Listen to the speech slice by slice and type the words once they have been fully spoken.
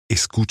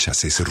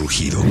¿Escuchas ese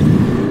rugido?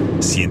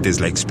 ¿Sientes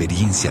la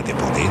experiencia de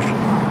poder?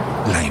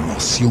 ¿La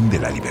emoción de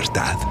la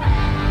libertad?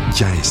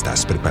 Ya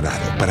estás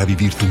preparado para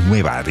vivir tu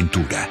nueva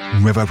aventura.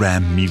 Nueva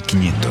Ram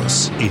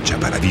 1500, hecha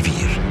para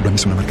vivir. Ram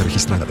es una marca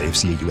registrada de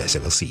FCA US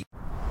LLC.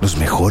 Los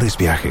mejores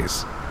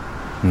viajes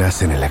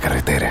nacen en la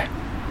carretera,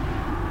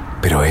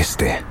 pero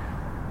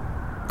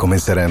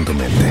comenzará en tu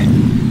mente.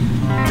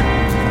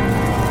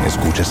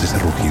 ¿Escuchas ese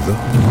rugido?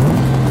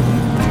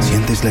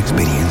 ¿Sientes la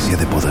experiencia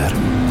de poder?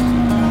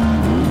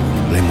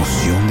 ¿La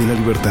emoción de la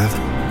libertad?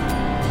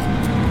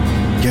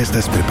 Ya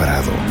estás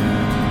preparado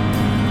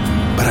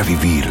para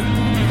vivir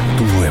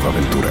tu nueva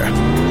aventura.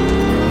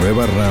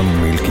 Nueva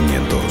Ram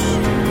 1500,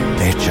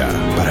 hecha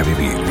para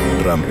vivir.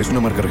 Ram es una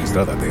marca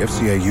registrada de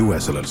FCA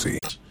US LLC.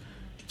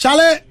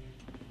 Charlie,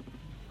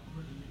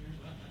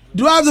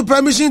 do I have the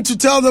permission to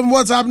tell them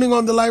what's happening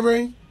on the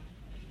library?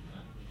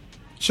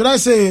 Should I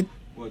say it?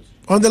 What?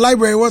 On the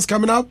library, what's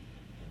coming up?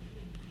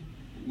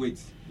 Wait.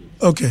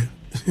 Okay.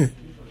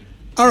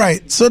 All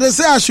right. So they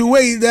say I should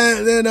wait,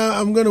 then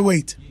I'm going to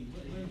wait.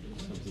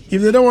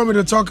 If they don't want me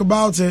to talk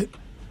about it,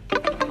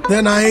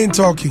 then I ain't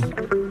talking.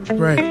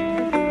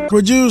 Right.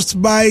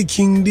 Produced by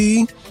King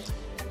D.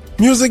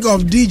 Music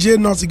of DJ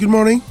Naughty. Good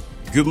morning.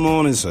 Good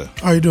morning, sir.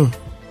 How you doing?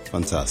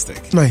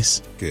 Fantastic.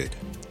 Nice. Good.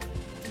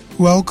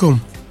 Welcome.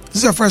 This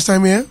is your first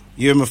time here?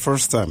 You're my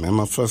first time. And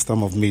my first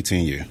time of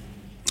meeting you.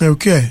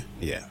 Okay.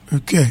 Yeah.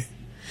 Okay.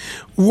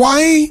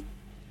 Why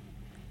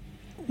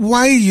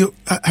you...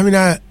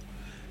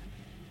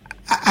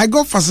 I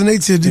got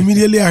fascinated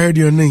immediately I heard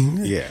your name.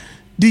 Yeah.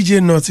 DJ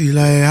Naughty.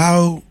 Like,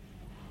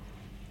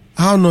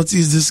 how naughty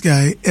is this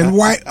guy? And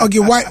why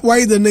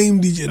the name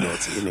DJ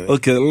Naughty? You know?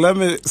 Okay, let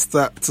me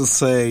start to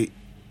say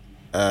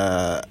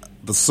the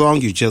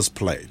song you just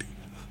played,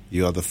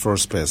 you are the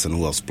first person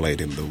who has played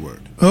in the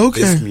world.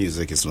 Okay. This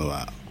music is not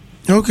out.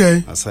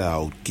 Okay. I say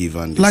I'll give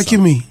Andy Like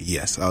me?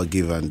 Yes, I'll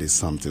give Andy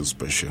something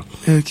special.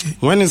 Okay.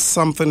 When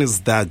something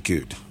is that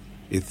good,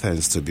 it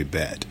tends to be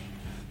bad.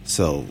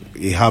 So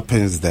it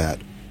happens that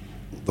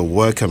the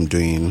work I'm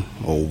doing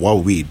or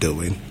what we're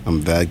doing,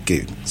 I'm that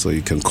good. So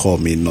you can call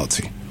me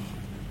naughty.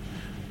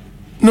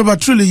 No,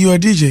 but truly, you're a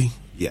DJ.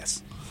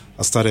 Yes.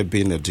 I started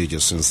being a DJ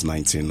since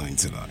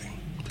 1999.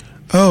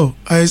 Oh,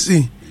 I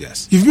see.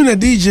 Yes. You've been a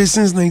DJ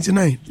since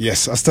 99?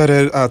 Yes. I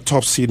started at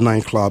Top Seed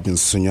nightclub in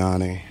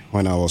Sunyani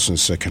when I was in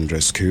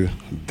secondary school.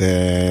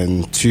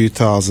 Then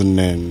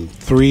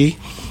 2003,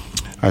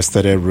 I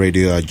started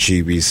radio at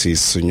GBC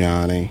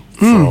Sunyani.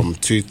 From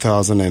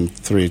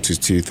 2003 to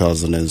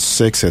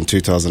 2006. And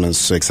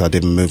 2006, I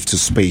did move to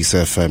Space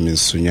FM in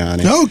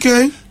Sunyani.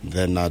 Okay.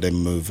 Then I did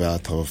move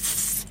out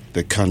of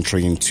the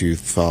country in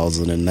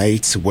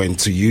 2008. Went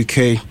to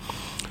UK.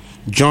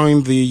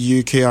 Joined the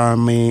UK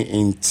Army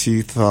in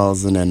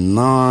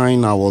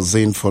 2009. I was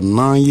in for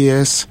 9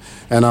 years.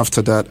 And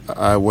after that,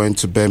 I went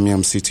to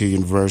Birmingham City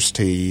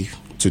University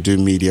to do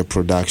media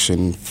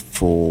production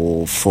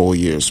for 4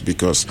 years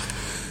because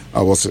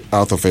I was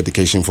out of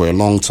education for a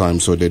long time,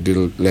 so they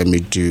didn't let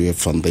me do a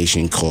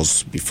foundation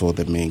course before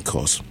the main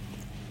course.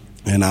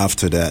 And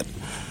after that,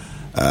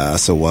 I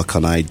said, what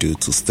can I do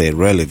to stay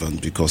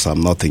relevant? Because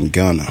I'm not in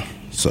Ghana.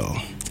 So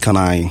can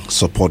I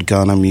support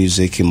Ghana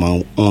music in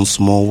my own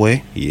small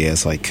way?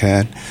 Yes, I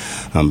can.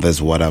 And that's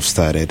what I've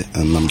started.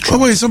 And I'm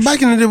trying. Oh, wait, so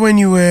back in the day when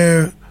you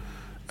were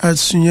at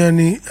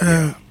Sunyani,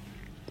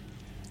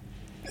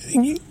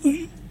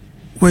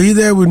 were you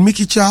there with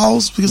Mickey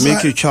Charles? Because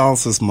Mickey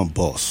Charles is my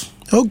boss.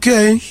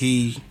 Okay.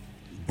 He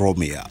brought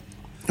me up.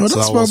 Oh,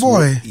 that's my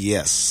boy.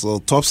 Yes. So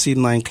Top Seed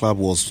nightclub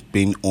was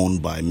being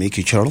owned by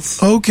Mickey Charles.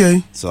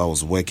 Okay. So I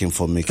was working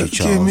for Mickey Okay,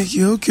 Charles.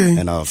 Mickey, okay.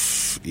 And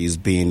he's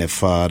been a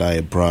father,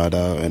 a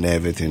brother, and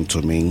everything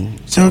to me.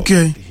 So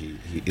okay.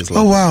 He is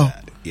like wow.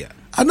 that. Yeah.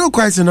 I know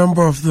quite a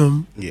number of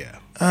them. Yeah.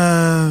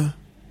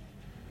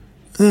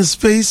 In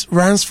Space,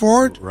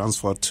 Ransford.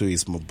 Ransford too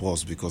is my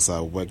boss because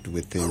I worked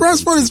with him.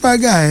 Ransford is my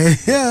guy.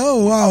 Yeah.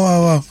 Oh,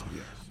 wow.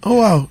 Yeah. Oh,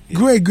 wow.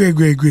 Yeah.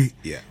 Great.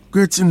 Yeah.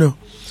 Great to know.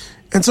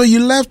 And so you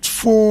left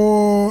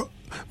for...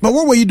 But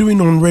what were you doing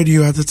on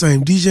radio at the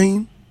time?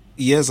 DJing?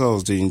 Yes, I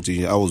was doing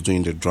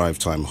the drive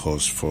time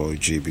host for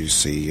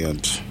GBC,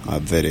 and I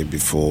did it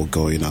before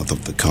going out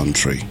of the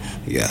country.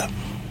 Yeah.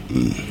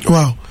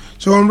 Wow.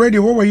 So on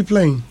radio, what were you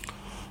playing?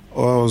 I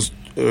was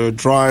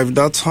drive.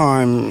 That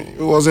time, it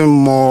wasn't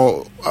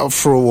more...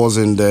 Afro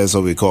wasn't there,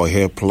 so we call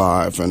hip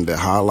life, and the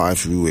high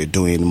life we were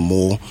doing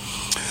more.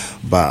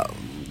 But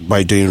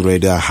by doing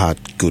radio, I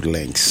had good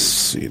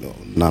links. You know,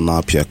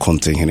 Nana Pia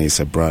Continghen is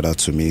a brother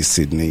to me.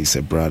 Sydney is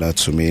a brother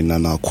to me.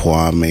 Nana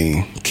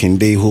Kwame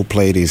Kinde, who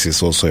played this,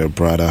 is also a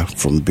brother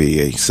from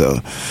BA.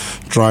 So,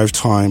 drive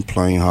time,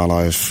 playing high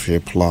life,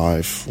 hip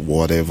life,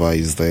 whatever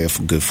is there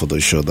good for the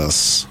show.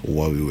 That's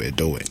what we were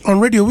doing. On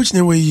radio, which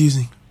name were you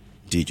using?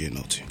 DJ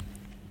Naughty.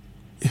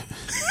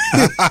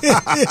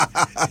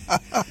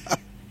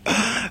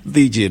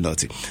 DJ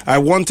Naughty. I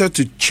wanted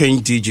to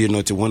change DJ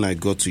Naughty when I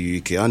got to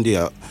UK. And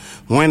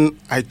when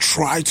I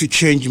tried to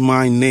change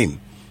my name,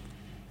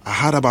 I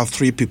had about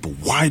 3 people.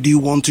 Why do you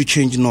want to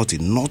change Naughty?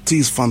 Naughty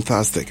is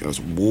fantastic. I was,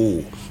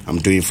 whoa, I'm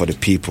doing it for the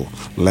people.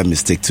 Let me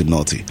stick to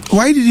Naughty.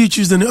 Why did you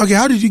choose the name? Okay,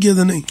 how did you get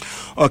the name?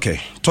 Okay,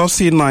 Top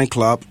Seed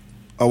nightclub.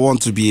 I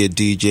want to be a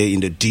DJ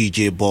in the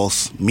DJ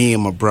boss. Me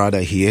and my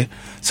brother here.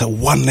 So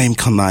what name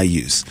can I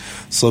use?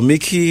 So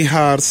Mickey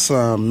had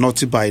some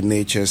Naughty by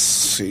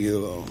Nature's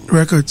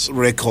Records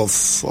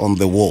on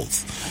the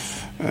walls.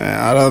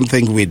 I don't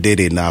think we did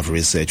enough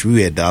research.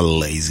 We were that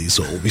lazy,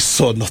 so we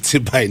saw Naughty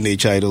by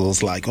Nature. It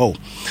was like, oh,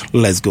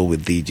 let's go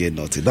with DJ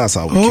Naughty. That's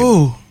how we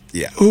came.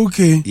 Yeah.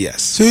 Okay.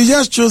 Yes. So you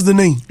just chose the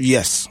name?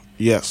 Yes.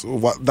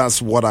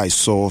 That's what I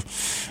saw,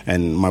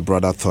 and my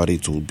brother thought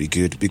it would be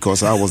good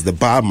because I was the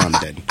barman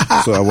then.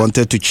 So I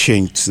wanted to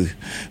change to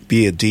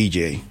be a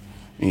DJ.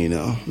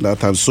 That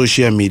time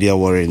social media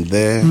weren't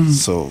there.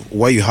 So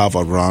what you have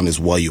around is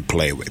what you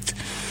play with.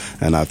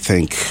 And I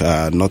think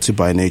Naughty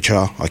by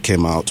Nature, I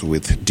came out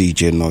with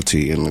DJ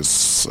Naughty, and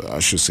I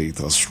should say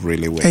it was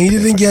really well. And you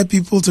didn't get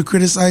people to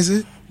criticize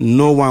it?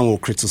 No one will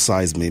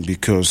criticize me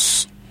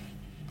because,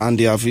 and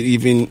I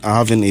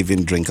haven't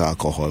even drank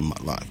alcohol in my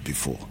life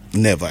before.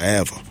 Never,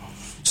 ever.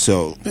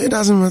 So it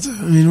doesn't matter.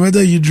 I mean,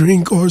 whether you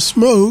drink or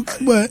smoke,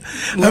 but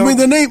no. I mean,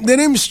 the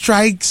name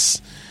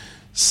strikes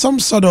some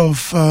sort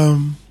of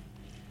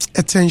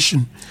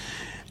attention.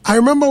 I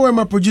remember when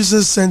my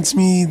producer sent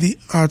me the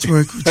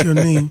artwork with your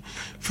name.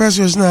 First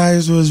question I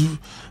asked was,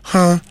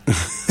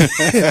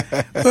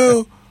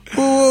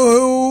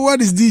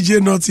 what is DJ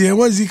Naughty and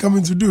what is he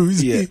coming to do? Is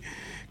he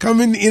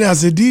coming in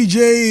as a DJ?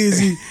 Is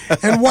he?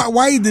 And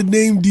why the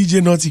name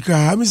DJ Naughty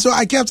Klah? I mean, so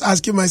I kept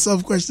asking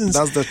myself questions.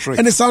 That's the trick.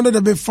 And it sounded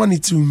a bit funny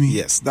to me.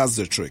 Yes, that's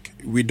the trick.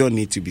 We don't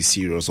need to be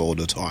serious all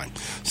the time.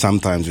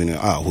 Sometimes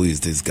who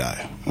is this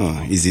guy?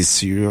 Is he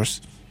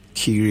serious?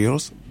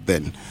 Curious?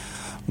 Then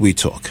we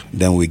talk,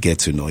 then we get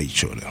to know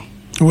each other.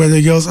 Were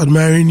the girls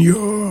admiring you?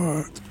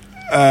 Or?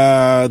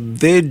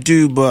 They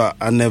do, but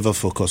I never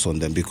focus on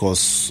them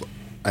because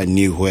I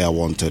knew where I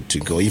wanted to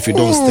go. If you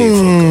don't stay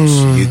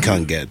focused, you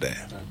can't get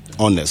there.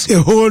 Honestly.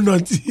 A whole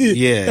naughty.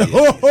 Yeah.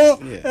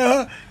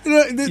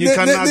 You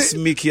can ask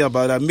Mickey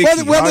about that.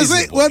 Mickey, they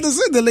say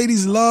the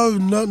ladies love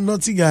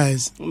naughty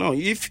guys. No,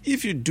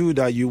 if you do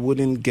that, you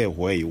wouldn't get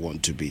where you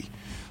want to be.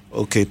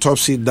 Okay, Top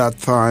Seed that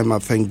time, I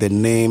think the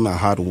name, I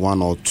had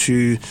 1 or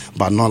 2,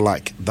 but not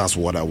like that's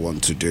what I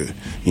want to do,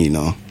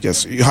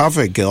 Just you have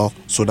a girl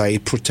so that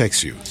it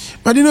protects you.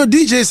 But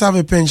DJs have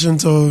a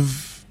penchant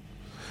of,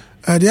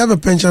 they have a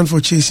penchant for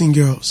chasing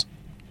girls.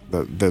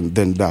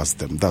 Then that's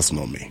them. That's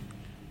not me.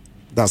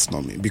 That's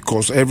not me.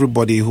 Because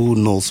everybody who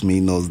knows me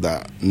knows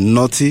that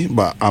naughty,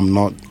 but I'm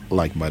not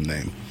like my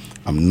name.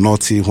 I'm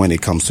naughty when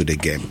it comes to the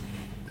game.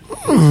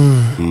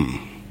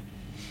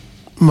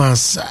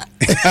 Massa.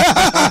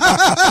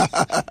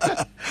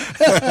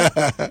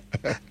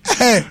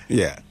 Hey.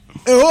 Yeah.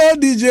 A whole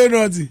DJ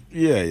Naughty.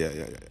 Yeah.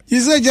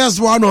 You said just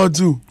 1 or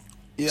 2.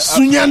 Yeah,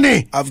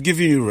 Sunyane. I've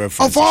given you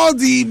reference. Of all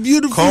the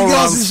beautiful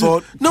girls.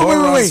 Wait.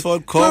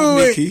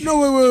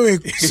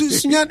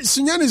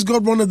 Sunyane's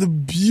got one of the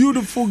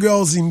beautiful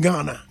girls in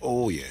Ghana.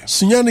 Oh, yeah.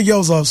 Sunyane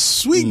girls are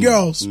sweet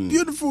girls.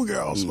 Beautiful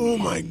girls. Oh,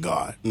 my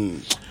God.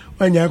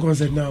 When you're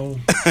concerned now.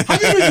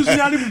 Have you been to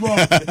Sunyane before?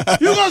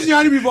 You go to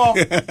Sunyane before?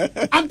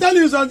 I'm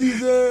telling you something.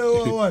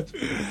 What?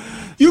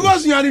 You go to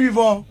Sunyane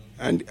before?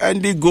 And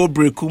they go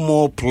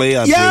Brekumo play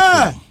at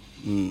yeah.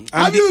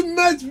 Have you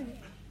met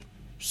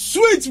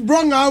sweet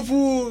brown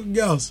awful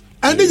girls?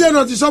 And DJ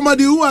Naughty,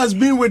 somebody who has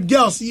been with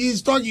girls.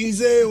 He's talking. He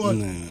say what?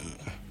 Nah.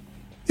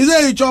 He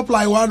say he chop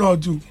like 1 or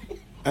 2.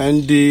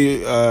 And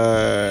the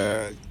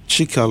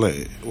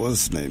Chikale,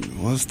 what's the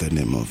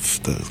name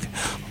of the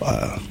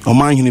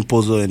Omahini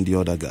Pozo and the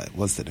other guy?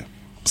 What's the name?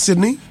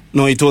 Sydney?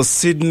 No, it was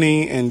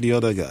Sydney and the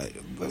other guy.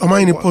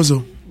 Omahini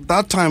Pozo.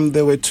 That time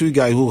there were 2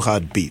 guys who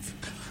had beef.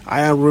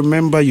 I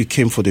remember you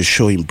came for the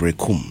show in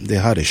Brekum. They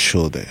had a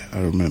show there. I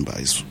remember.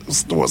 It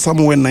was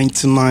somewhere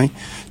 99,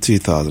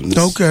 2000.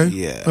 Okay.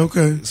 Yeah.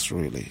 Okay. It's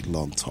really a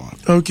long time.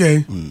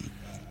 Okay.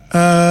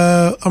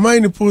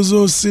 Omahini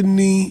Pozo,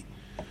 Sydney,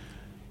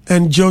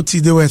 and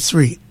Joti, they were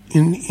 3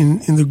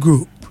 in the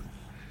group.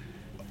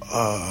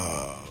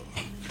 No.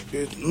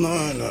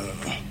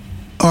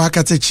 Oh,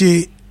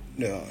 Akatechi.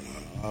 No,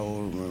 I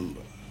will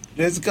remember.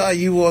 This guy,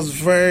 he was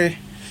very...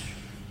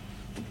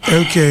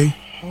 Okay.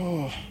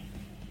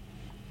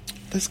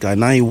 This guy,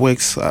 now he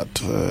works at...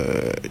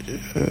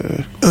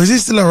 is he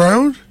still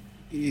around?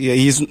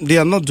 Yeah, they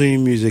are not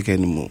doing music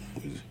anymore.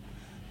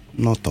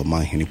 Not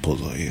Omahini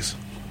Pozo, is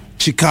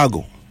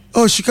Chicago.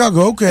 Oh,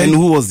 Chicago, okay. And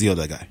who was the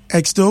other guy?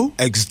 Exdo?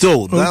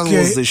 Exdo, that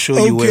was the show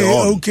you were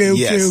on. Okay.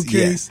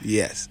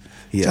 Yes.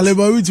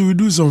 Calibawi to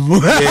do some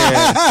more.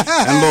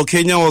 Yeah. And Lo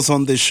Kenya was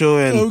on the show,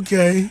 and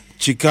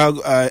Chicago,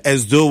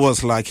 Exdo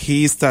was like,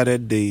 he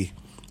started the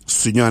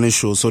Sunyane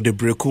show, so the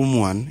Brekum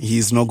one,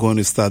 he's not going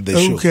to start the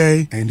show.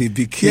 Okay. And he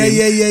became...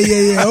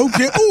 Yeah.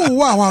 Okay. Oh,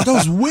 wow. That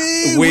was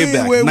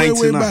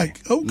way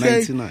back.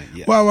 Okay. 99,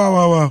 yeah.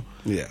 Wow.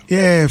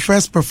 Yeah,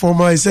 first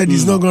performer, he said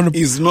he's not going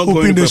to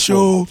open the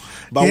show.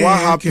 But what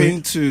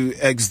happened to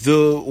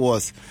Exdo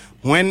was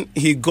when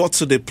he got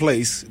to the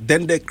place,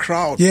 then the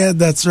crowd. Yeah,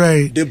 that's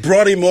right. They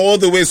brought him all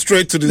the way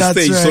straight to the That's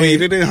stage, right. so he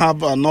didn't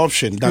have an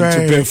option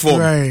than to perform.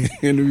 Right,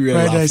 And we were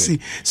right. laughing. I see.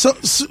 So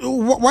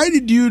why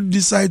did you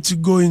decide to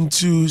go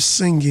into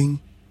singing?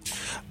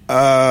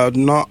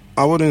 No,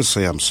 I wouldn't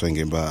say I'm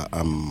singing, but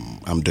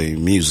I'm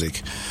doing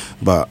music.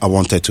 But I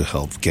wanted to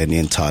help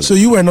Ghanaian talent. So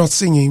you were not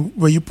singing.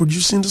 Were you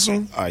producing the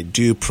song? I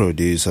do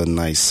produce, and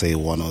I say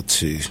one or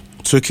two.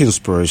 Took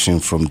inspiration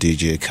from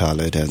DJ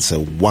Khaled and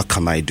said, what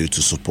can I do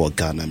to support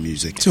Ghana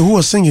music? So who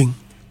was singing?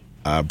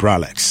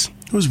 Bralex.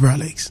 Who's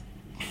Bralex?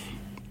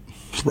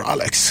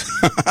 Bralex.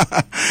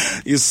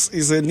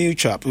 He's a new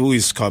chap who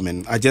is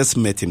coming. I just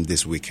met him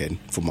this weekend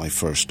for my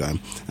first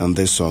time. And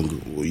this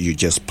song you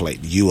just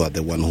played, you are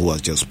the one who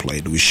has just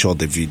played. We shot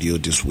the video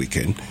this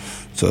weekend.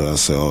 So I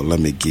said, let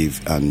me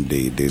give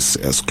Andy these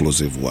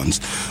exclusive ones.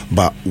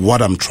 But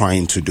what I'm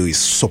trying to do is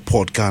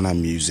support Ghana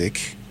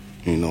music.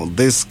 You know,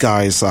 these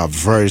guys are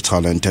very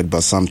talented,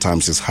 but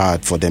sometimes it's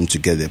hard for them to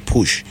get a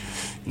push.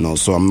 You know,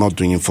 so I'm not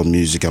doing it for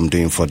music, I'm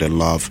doing it for the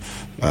love.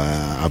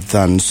 I've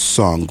done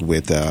song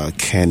with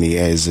Kenny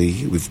Eze.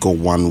 We've got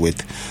one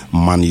with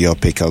Man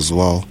Yopik as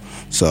well.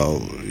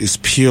 So it's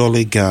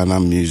purely Ghana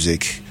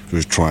music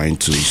we're trying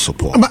to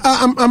support.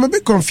 I'm a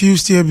bit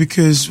confused here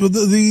because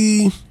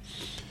the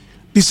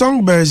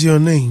song bears your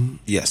name.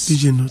 Yes.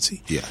 DJ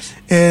Noti. Yes.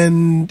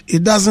 And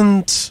it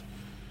doesn't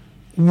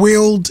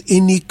wield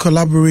any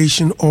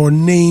collaboration or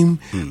name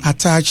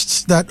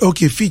attached that,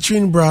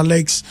 featuring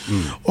Bralex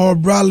or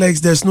Bralex,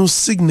 there's no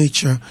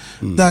signature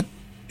that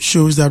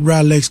shows that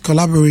Bralex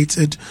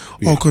collaborated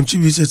or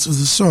contributed to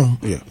the song.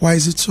 Yeah. Why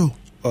is it so?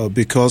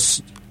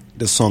 Because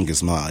the song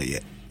is not out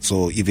yet.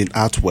 So even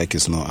artwork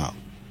is not out.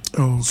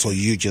 Oh, So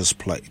you just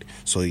played.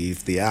 So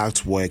if the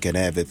artwork and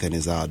everything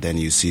is out, then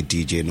you see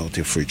DJ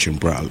Noti featuring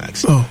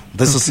Bralex.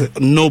 This is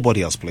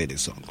nobody has played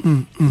this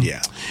song.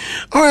 Yeah.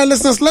 all right,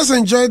 listeners, let's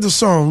enjoy the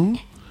song.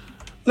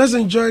 Let's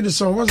enjoy the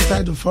song. What's the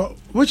title for?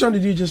 Which one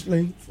did you just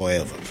play?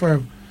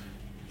 Forever.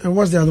 And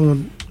what's the other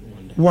one?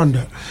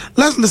 Wonder.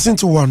 Let's listen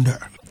to Wonder.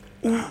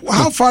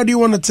 How far do you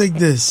want to take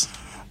this?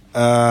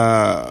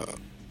 As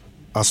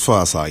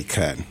far as I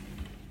can.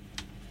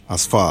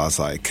 As far as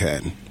I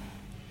can.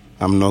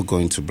 I'm not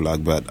going to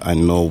brag, but I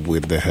know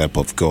with the help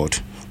of God,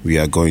 we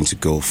are going to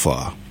go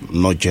far.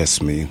 Not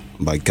just me,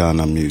 but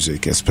Ghana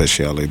music,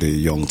 especially the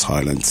young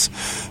talents,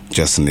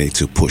 just need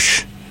to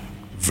push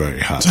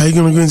very hard. So are you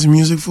going to go into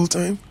music full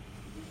time?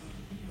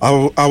 I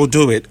will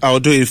do it. I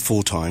will do it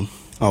full time.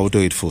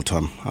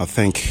 I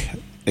think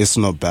it's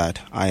not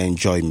bad. I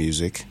enjoy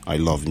music. I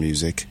love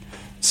music.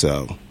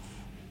 So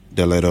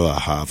the little I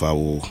have, I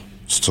will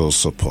still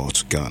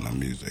support Ghana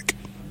music.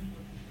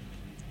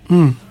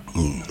 Are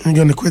you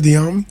going to quit the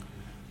army?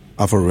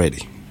 I've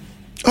already.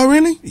 Oh,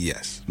 really?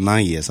 Yes.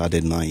 9 years. I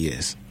did 9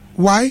 years.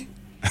 Why?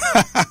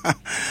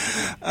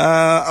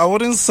 I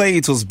wouldn't say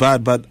it was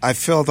bad, but I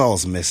felt I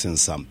was missing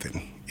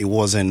something. It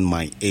wasn't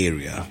my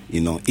area, you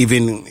know.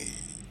 Even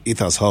it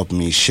has helped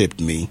me, shaped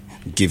me,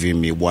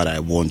 giving me what I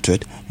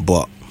wanted.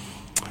 But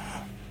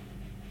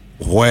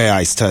where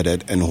I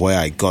started and where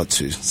I got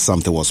to,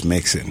 something was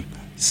mixing.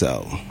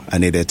 So I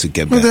needed to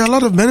get back. There are a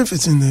lot of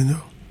benefits in there,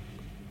 though.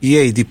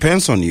 Yeah, it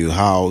depends on you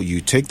how you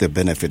take the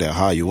benefit and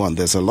how you want.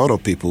 There's a lot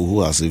of people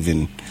who has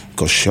even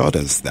got shot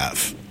and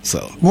stuff. So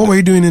what were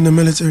you doing in the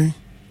military?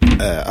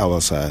 I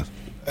was a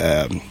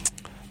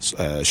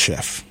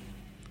chef.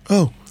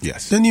 Oh,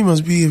 Yes. then you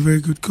must be a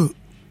very good cook.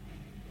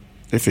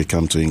 If it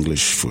comes to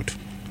English food.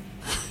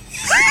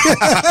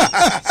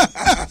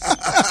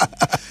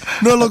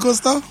 No local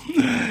stuff?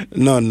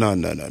 No.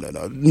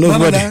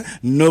 that?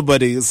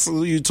 Nobody.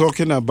 So you're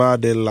talking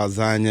about the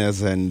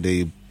lasagnas and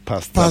the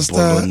pasta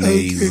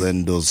bolognese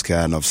and those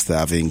kind of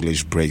stuff,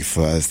 English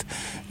breakfast,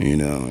 you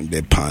know,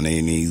 the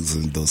paninis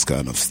and those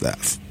kind of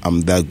stuff.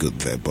 I'm that good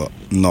there, but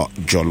not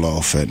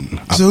jollof and...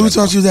 So who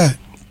taught you that?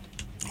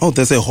 Oh,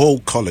 there's a whole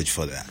college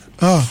for that.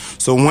 Oh,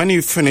 So when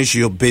you finish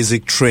your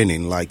basic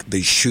training, like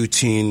the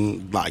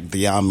shooting, like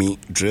the army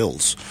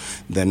drills,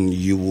 then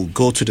you will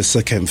go to the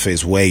second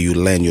phase where you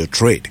learn your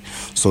trade.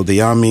 So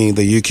the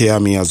UK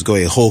Army has got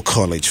a whole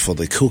college for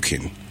the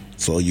cooking.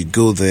 So you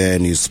go there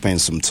and you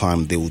spend some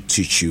time. They will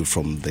teach you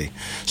from the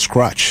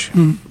scratch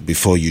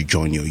before you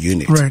join your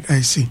unit. right,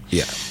 I see.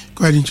 Yeah.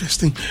 Quite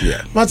interesting.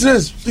 Yeah.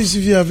 Martinez, please,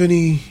 if you have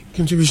any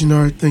contribution,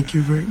 all right, thank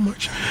you very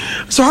much.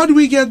 So how do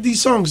we get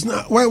these songs?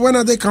 Now, when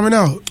are they coming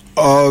out?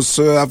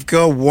 So I've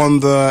got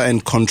Wonder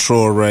and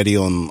Control already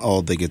on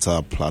all the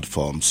guitar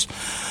platforms.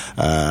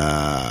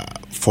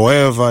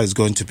 Forever is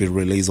going to be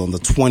released on the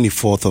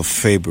 24th of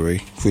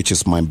February, which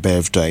is my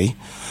birthday.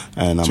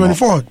 And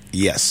 24th?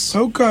 Yes.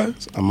 Okay.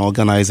 I'm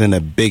organizing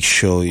a big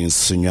show in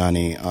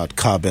Sunyani at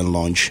Carbon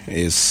Lounge.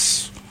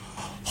 It's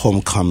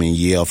homecoming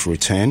year of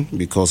return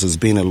because it's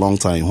been a long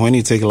time. When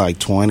you take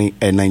like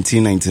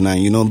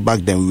 1999, you know,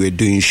 back then we were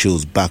doing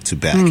shows back to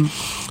back.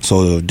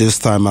 So this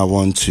time I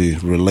want to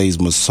release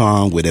my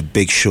song with a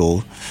big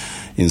show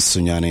in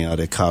Sunyani at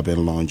the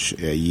Carbon Lounge,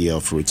 a year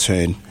of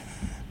return.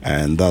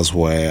 And that's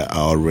where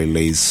I'll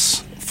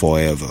release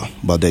Forever.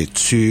 But the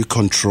two,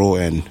 Control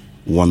and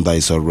one that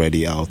is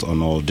already out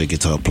on all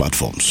digital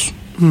platforms.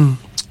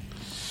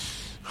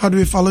 How do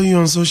we follow you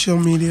on social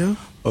media?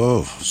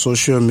 Oh,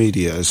 social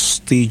media is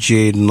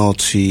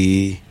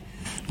DJ.naughty_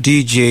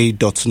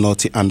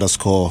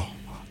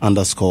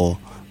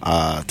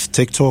 at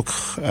TikTok,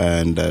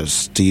 and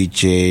there's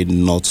DJ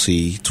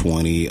Naughty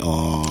 20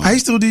 on. Are you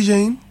still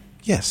DJing?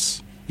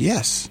 Yes.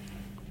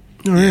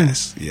 Oh, really?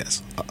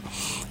 Yes.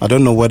 I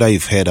don't know whether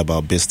you've heard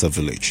about Bista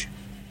Village.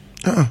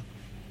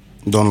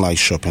 Don't like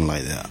shopping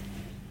like that.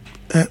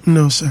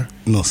 No, sir.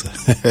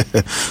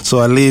 So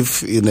I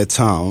live in a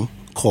town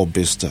called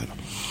Bista.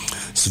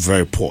 It's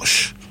very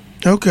posh.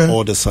 Okay.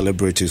 All the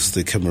celebrities,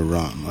 they come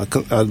around.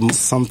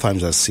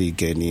 Sometimes I see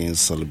Ghanaian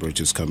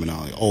celebrities coming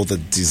out. All the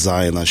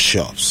designer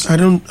shops. I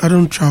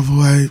don't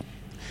travel.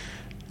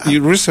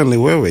 You recently,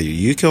 where were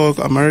you? UK or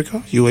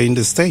America? You were in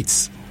the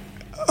States.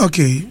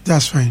 Okay,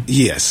 that's fine.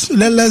 Yes.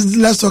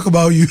 Let's talk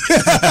about you.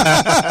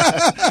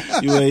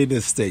 You were in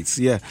the States,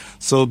 yeah.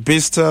 So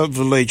Bista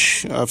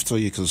Village, after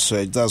you can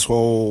say, that's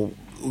where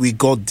we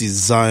got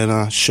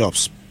designer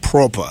shops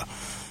proper.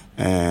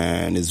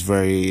 And it's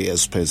very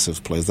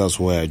expensive place. That's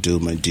where I do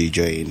my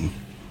DJing.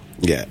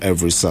 Yeah,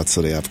 every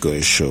Saturday I've got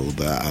a show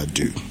that I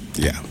do.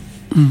 Yeah.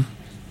 I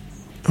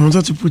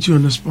wanted to put you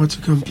on the spot to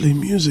come play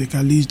music.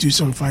 At least do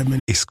some 5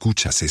 minutes.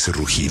 ¿Escuchas ese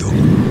rugido?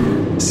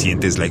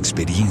 ¿Sientes la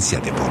experiencia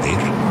de poder?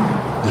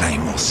 ¿La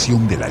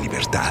emoción de la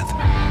libertad?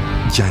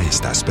 Ya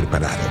estás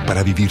preparado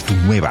para vivir tu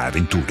nueva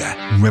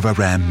aventura. Nueva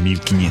Ram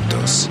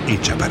 1500,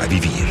 hecha para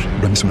vivir.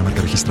 Ram es una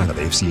marca registrada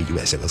de FCA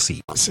US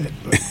LLC.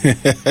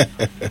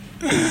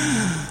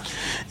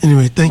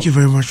 Anyway, thank you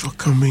very much for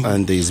coming.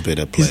 And it's been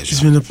a pleasure.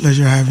 It's been a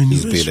pleasure having you.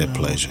 It's been a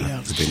pleasure.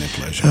 Yeah. It's been a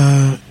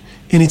pleasure.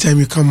 Anytime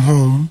you come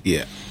home,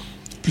 yeah,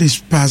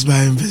 please pass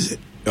by and visit.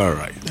 All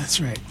right.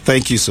 That's right.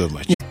 Thank you so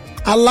much.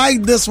 I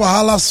like this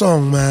Wahala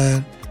song,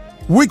 man.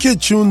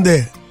 Wicked tune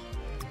there.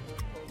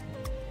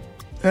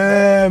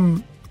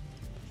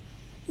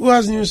 Who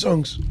has new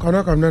songs?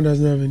 Konak Amnan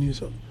doesn't have a new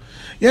song.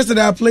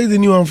 Yesterday I played the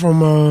new one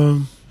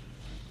from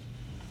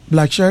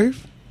Black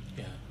Sheriff.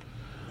 Yeah,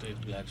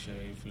 did Black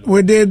Sheriff.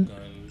 We did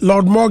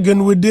Lord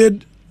Morgan. We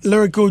did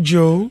Lyrical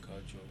Joe.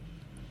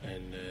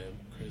 And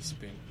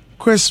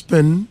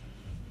Crispin.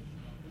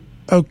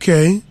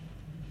 Okay.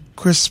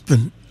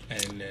 Crispin.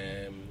 And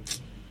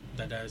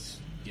that's,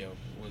 yeah,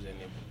 what was the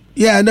name?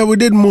 Yeah, and then we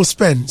did Mo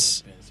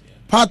Spence. Yeah.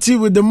 Party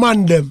with the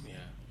man them.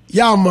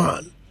 Yeah,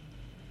 man.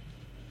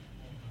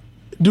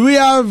 Do we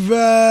have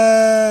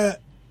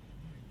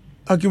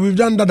okay, we've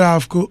done that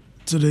half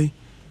today.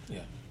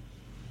 Yeah.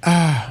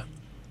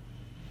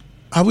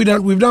 Have we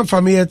done? We've done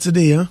Familiar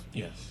today, huh?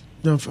 Yes.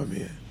 Done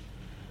Familiar.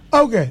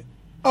 Okay.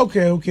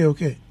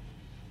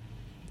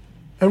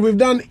 And we've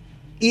done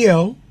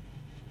EL.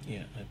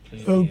 Yeah, I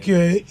played.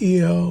 Okay,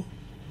 EL.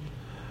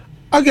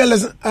 Okay,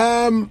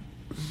 listen.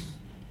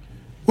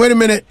 Wait a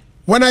minute.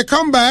 When I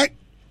come back,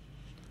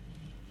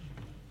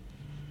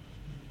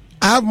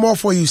 I have more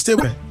for you. Stay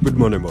with me. Good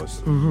morning,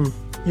 boss.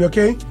 You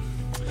okay?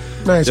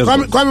 Nice. Yes,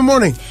 Kwame,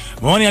 morning.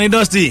 Morning, Annie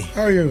Dusty.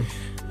 How are you?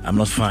 I'm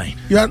not fine.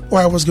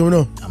 Why? What's going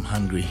on? I'm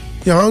hungry.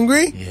 You're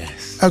hungry?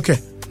 Yes. Okay,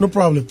 no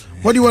problem.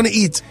 What do you want to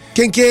eat?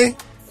 Kenke?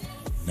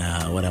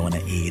 Nah, what I want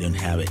to eat, you don't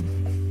have it.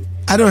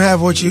 I don't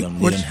have what you...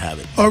 don't have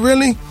it. Oh,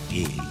 really?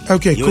 Yeah.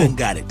 Okay, you cool. ain't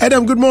got it.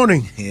 Adam, good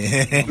morning.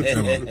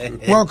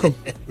 Welcome.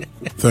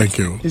 Thank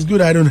you. It's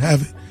good I don't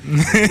have it.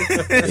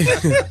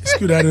 It's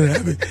good I don't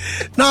have it.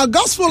 Now,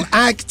 gospel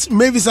act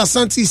Mavis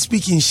Asante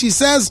speaking. She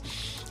says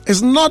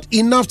it's not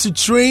enough to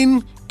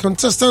train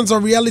contestants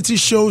on reality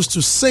shows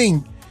to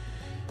sing.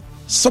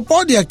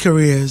 Support their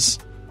careers.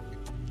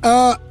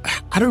 I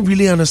don't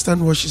really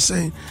understand what she's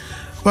saying.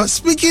 But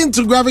speaking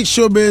to Graphic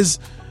Showbiz,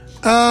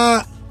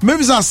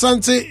 Mavis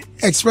Asante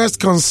expressed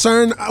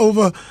concern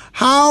over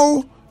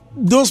how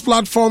those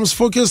platforms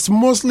focused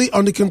mostly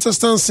on the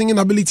contestants' singing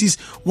abilities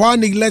while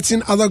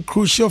neglecting other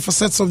crucial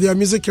facets of their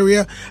music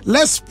career.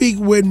 Let's speak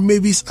with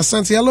Mavis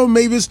Asante. Hello,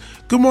 Mavis.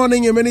 Good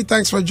morning and many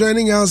thanks for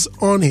joining us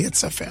on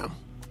Hits FM.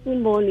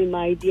 Good morning,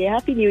 my dear.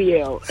 Happy New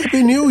Year.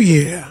 Happy New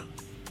Year.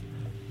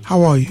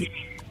 How are you?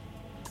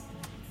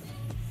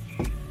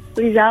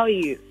 Please, how are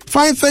you?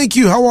 Fine, thank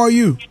you. How are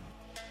you?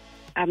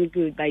 I'm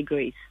good, by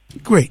grace.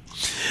 Great.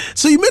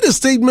 So you made a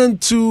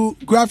statement to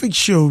Graphic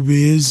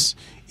Showbiz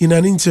in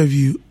an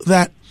interview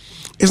that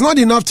it's not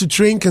enough to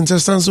train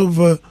contestants of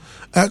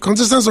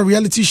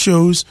reality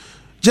shows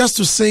just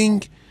to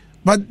sing,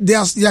 but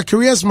their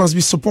careers must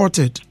be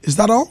supported. Is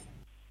that all?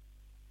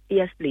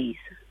 Yes, please.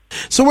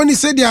 So when you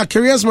say their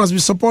careers must be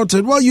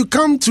supported, well, you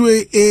come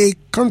to a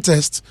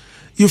contest,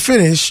 you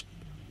finish.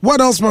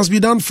 What else must be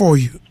done for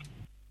you?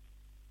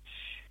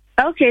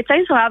 Okay,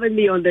 thanks for having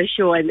me on the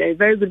show, and a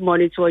very good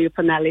morning to all your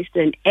panelists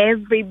and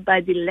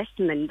everybody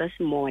listening this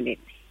morning.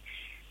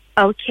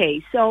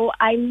 Okay, so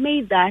I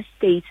made that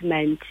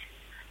statement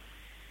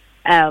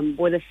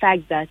with the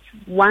fact that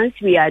once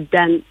we are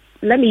done,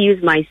 let me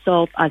use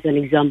myself as an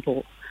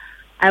example.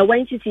 I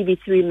went to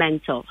TV3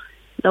 Mentor.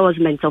 That was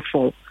Mentor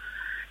 4.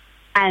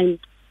 And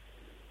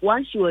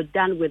once you are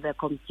done with the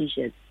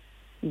competition,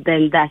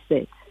 then that's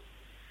it.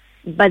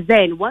 But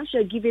then once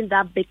you're given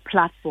that big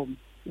platform,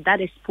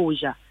 that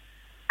exposure,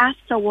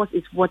 afterwards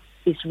is what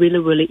is really,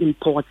 really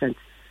important.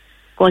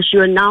 Because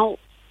you're now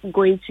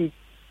going to,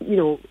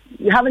 you're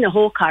having a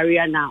whole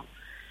career now.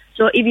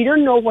 So if you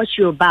don't know what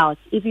you're about,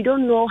 if you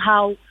don't know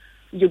how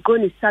you're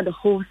going to start the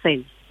whole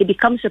thing, it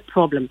becomes a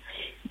problem.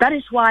 That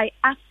is why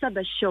after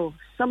the show,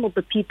 some of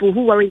the people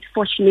who weren't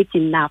fortunate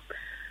enough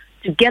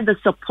to get the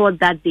support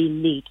that they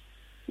need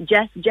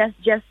just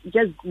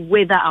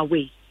wither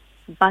away.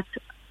 But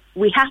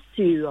we have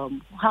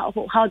to,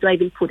 how do I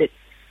even put it?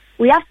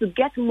 We have to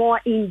get more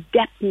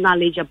in-depth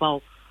knowledge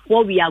about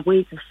what we are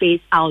going to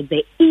face out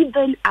there,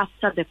 even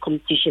after the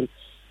competition.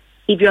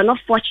 If you're not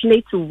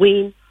fortunate to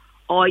win,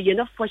 or you're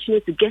not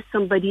fortunate to get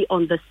somebody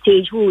on the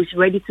stage who is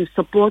ready to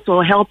support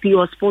or help you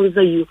or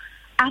sponsor you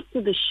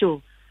after the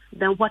show,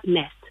 then what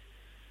next?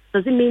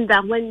 Does it mean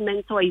that when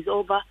Mentor is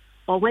over,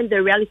 or when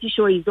the reality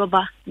show is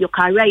over, your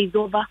career is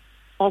over,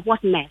 or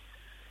what next?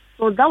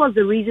 So that was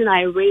the reason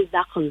I raised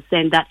that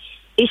concern, that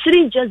it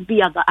shouldn't just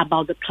be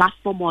about the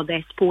platform or the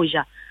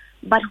exposure,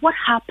 but what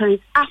happens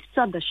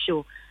after the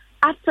show,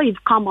 after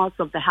you've come out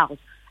of the house,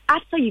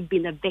 after you've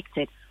been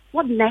evicted.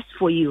 What next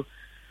for you?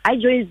 Are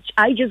you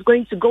just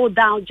going to go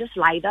down just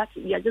like that?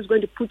 You're just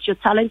going to put your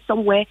talent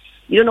somewhere.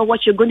 You don't know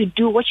what you're going to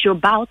do, what you're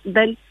about.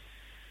 Then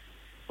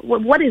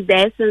what is the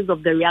essence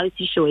of the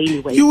reality show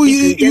anyway?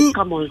 You just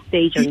come on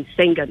stage and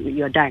sing and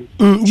you're done.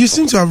 You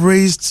seem to have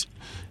raised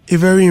a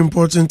very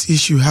important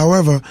issue.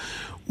 However,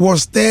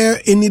 was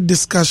there any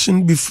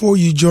discussion before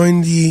you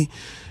joined the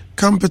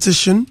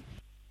competition?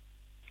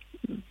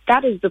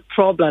 That is the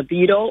problem.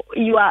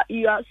 You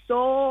are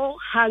so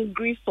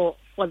hungry for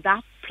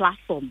that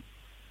platform.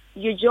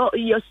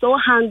 You're so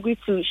hungry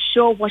to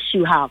show what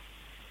you have,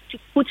 to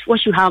put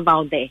what you have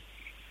out there.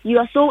 You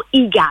are so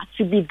eager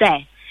to be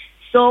there.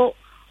 So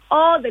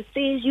all the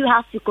things you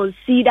have to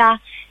consider,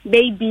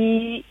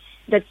 maybe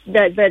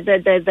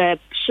the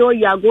show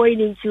you are going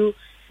into,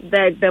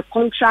 the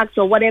contracts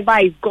or whatever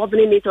is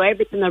governing it or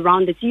everything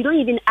around it, you don't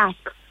even ask.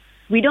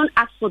 We don't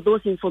ask for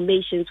those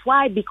informations.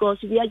 Why? Because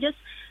we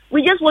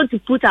just want to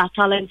put our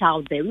talent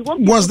out there. We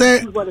want was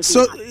there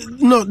so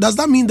no? Does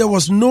that mean there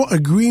was no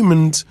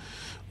agreement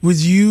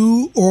with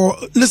you? Or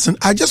listen,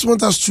 I just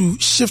want us to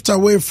shift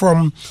away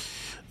from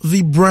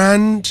the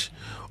brand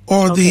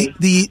or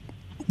the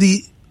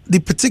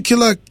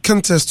particular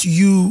contest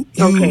you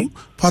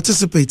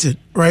participated,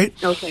 right?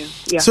 Okay.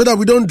 Yeah. So that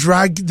we don't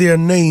drag their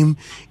name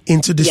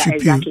into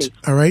disrepute. Yeah, exactly.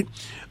 All right.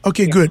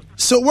 Okay, good.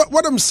 So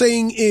what I'm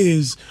saying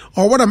is,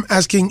 or what I'm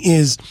asking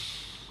is,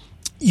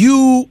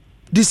 you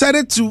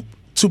decided to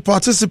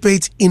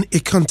participate in a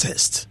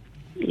contest.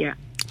 Yeah.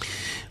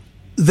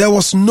 There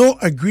was no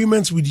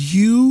agreement with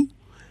you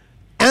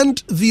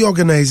and the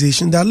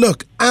organization that,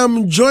 look,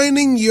 I'm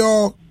joining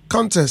your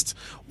contest.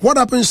 What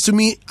happens to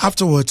me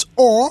afterwards?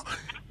 Or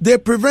they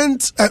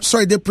present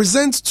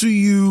to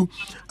you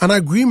an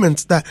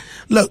agreement that,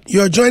 look,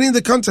 you're joining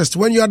the contest.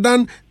 When you're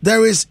done,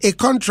 there is a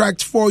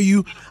contract for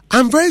you.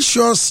 I'm very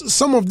sure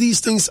some of these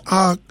things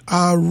are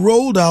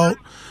rolled out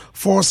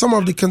for some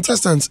of the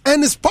contestants,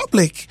 and it's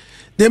public.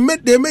 They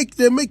make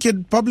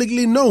it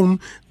publicly known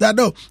that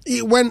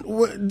when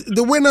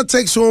the winner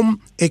takes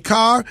home a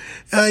car,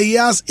 he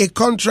has a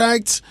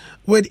contract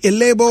with a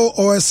label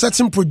or a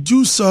certain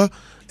producer,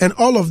 and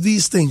all of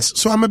these things.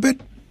 So I'm a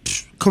bit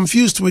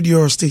confused with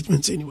your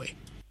statements anyway.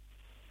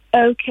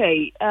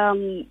 Okay,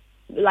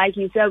 like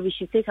you said, we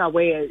should take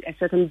away a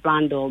certain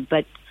bundle,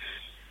 but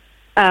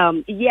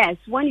yes,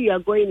 when you are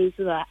going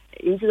into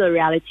the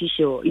reality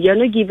show, you're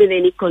not given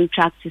any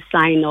contract to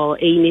sign or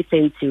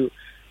anything to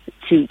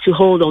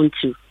hold on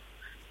to,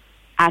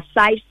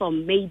 aside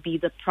from maybe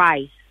the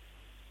prize.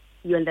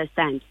 You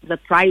understand the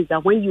prize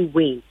that when you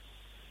win,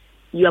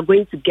 you are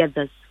going to get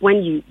this.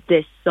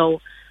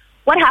 So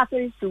what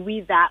happens to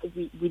we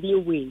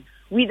didn't win?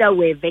 We that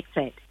were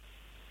evicted.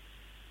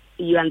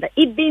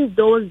 Even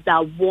those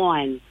that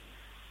won,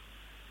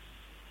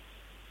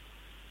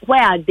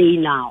 where are they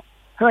now?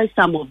 Who are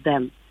some of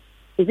them?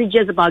 Is it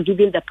just about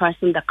giving the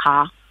person the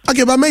car?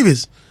 Okay, but maybe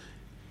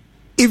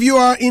if you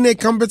are in a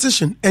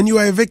competition and you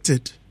are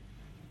evicted,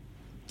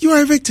 you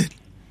are evicted.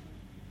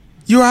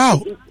 You are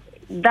out.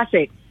 That's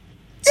it.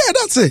 Yeah,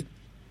 that's it.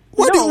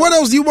 What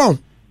else do you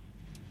want?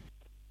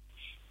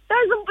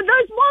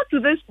 There's more to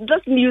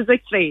this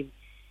music thing.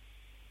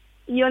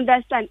 You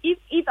understand?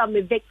 If I'm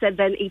evicted,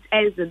 then it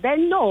ends.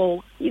 Then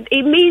no,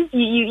 it means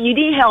you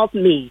didn't help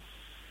me.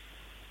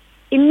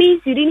 It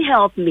means you didn't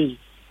help me.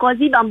 Because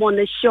if I'm on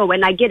the show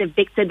and I get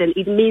evicted, then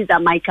it means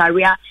that my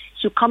career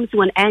should come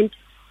to an end,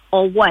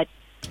 or what?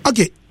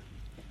 Okay.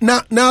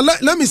 Now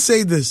let me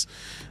say this.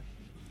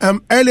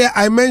 Earlier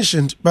I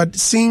mentioned, but it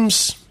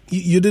seems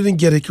you didn't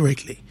get it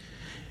correctly.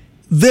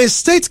 They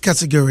state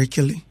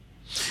categorically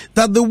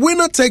that the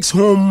winner takes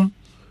home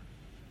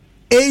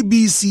A,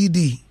 B, C,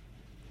 D.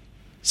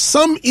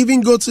 Some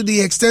even go to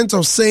the extent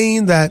of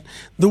saying that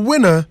the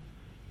winner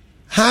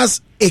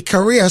has a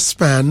career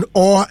span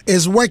or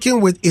is working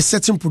with a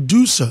certain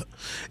producer,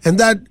 and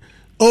that,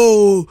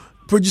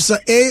 producer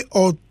A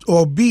or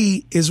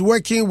B is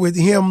working with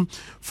him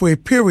for a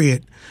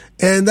period,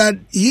 and that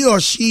he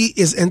or she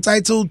is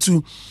entitled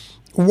to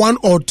 $1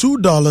 or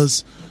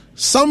 $2,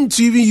 some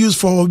to even use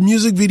for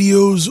music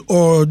videos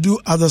or do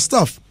other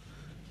stuff.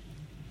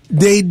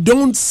 They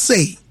don't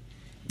say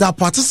that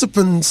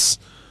participants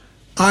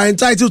are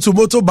entitled to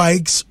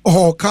motorbikes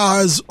or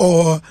cars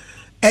or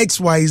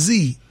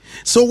XYZ.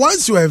 So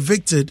once you are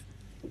evicted,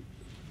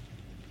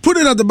 put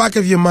it at the back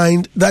of your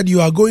mind that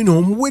you are going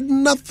home with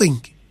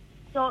nothing.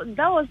 So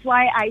that was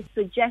why I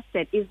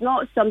suggested it's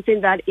not something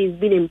that is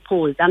being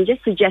imposed. I'm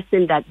just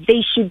suggesting that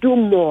they should do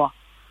more.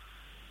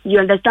 You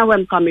understand where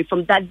I'm coming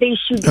from? That they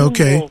should do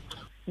more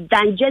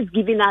than just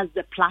giving us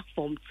the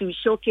platform to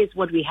showcase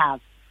what we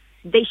have.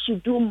 They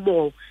should do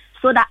more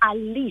so that at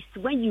least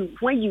when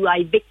you are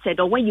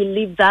evicted or when you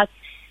leave that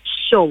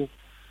show,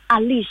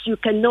 at least you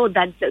can know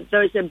that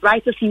there is a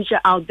brighter future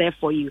out there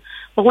for you.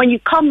 But when you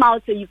come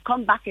out and you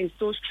come back and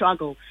still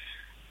struggle,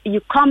 you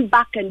come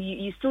back and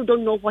you still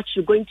don't know what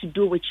you're going to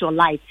do with your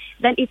life,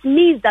 then it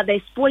means that the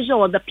exposure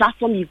or the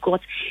platform you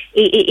got,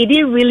 it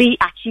didn't really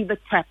achieve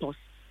its purpose.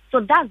 So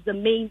that's the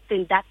main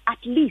thing, that at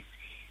least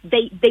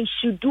they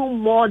should do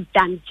more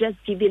than just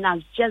giving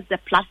us just the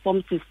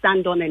platform to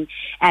stand on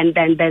and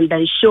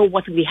then show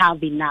what we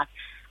have in us.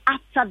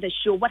 After the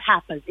show, what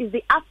happens is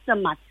the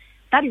aftermath.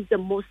 That is the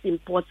most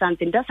important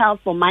thing. That's how,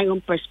 from my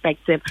own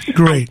perspective,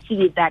 Great. I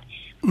see that.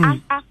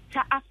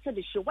 After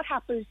the show, what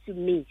happens to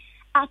me?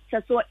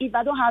 So if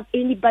I don't have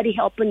anybody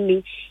helping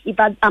me, if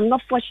I'm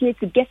not fortunate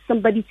to get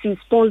somebody to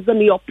sponsor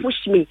me or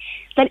push me,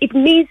 then it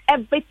means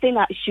everything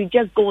should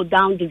just go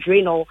down the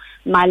drain, or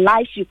my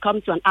life should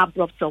come to an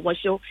abrupt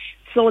show.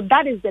 So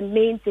that is the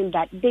main thing,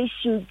 that they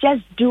should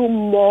just do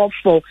more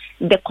for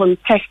the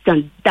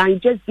contestants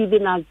than just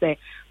giving us the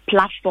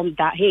platform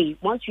that, hey,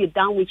 once we're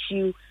done with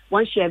you,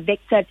 once you're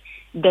evicted,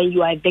 then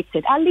you are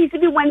evicted. At least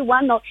even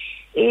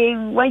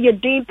when you're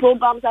doing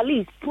programs, at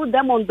least put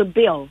them on the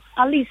bill.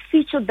 At least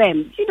feature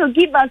them.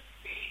 Give us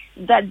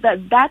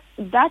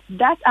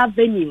that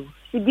avenue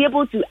to be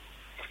able to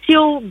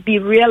still be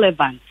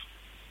relevant.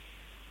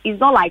 It's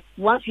not like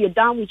once you're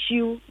done with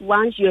you,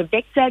 once you're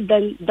evicted,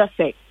 then that's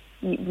it.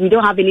 We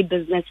don't have any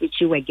business with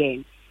you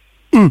again.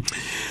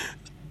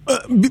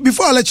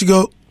 Before I let you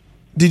go,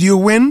 did you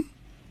win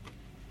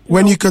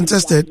when you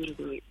contested?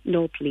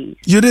 No, please.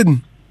 You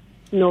didn't?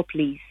 No,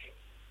 please.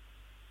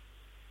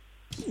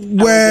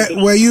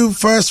 Were you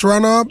first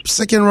runner-up,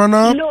 second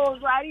runner-up? No,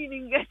 I didn't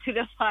even get to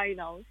the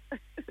finals.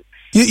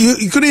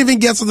 You couldn't even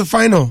get to the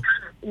final?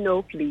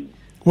 No, please.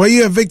 Were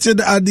you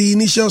evicted at the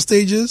initial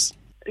stages?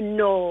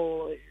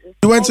 No.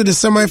 You went to the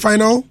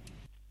semi-final?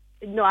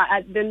 No,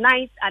 at the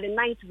ninth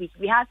week.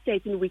 We had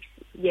 13 weeks.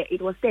 Yeah,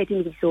 it was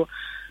 13 weeks. So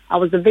I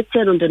was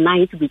evicted on the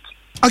 9th week.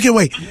 Okay,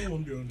 wait.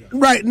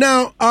 Right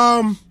now,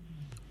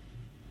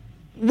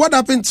 what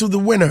happened to the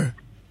winner?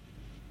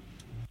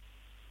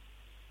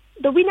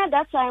 The winner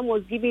that time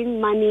was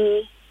given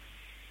money.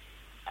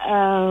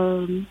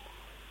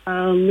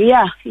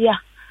 Yeah.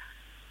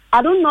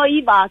 I don't know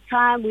if our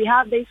time we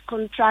have this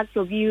contract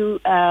of you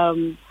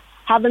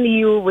having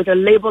you with a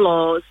label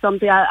or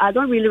something. I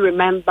don't really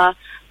remember,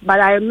 but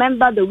I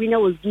remember the winner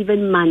was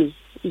given money.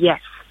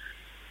 Yes,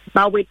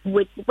 but with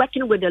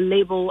working with a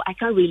label, I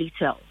can't really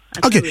tell.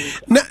 Okay,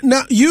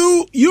 now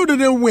you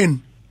didn't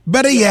win.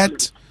 Better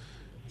yet,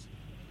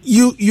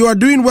 you are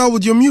doing well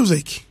with your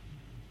music.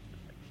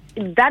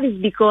 That is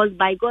because,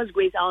 by God's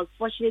grace, I was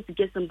fortunate to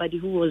get somebody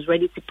who was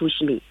ready to push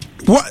me.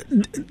 What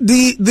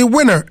the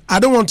winner? I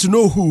don't want to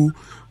know who,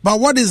 but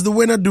what is the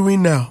winner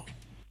doing now?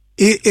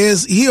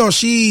 Is he or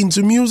she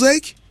into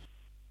music?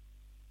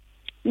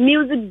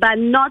 Music, but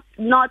not.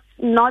 Yeah,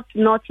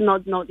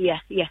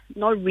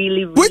 not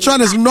really. Which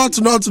one is not?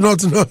 No,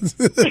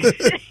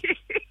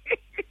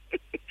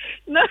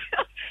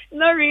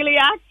 not really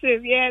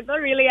active. Yeah,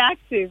 not really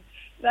active.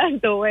 That's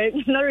the word.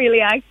 Not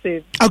really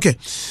active. Okay,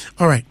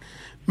 all right.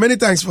 Many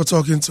thanks for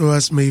talking to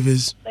us,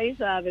 Mavis. Thanks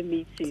for having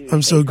me too.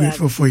 I'm so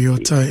grateful for your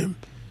time.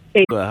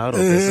 For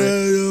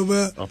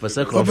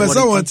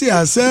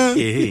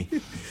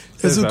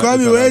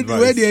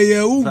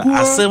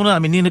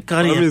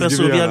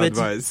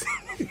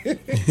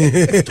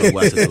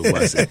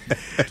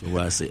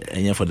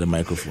the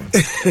microphone.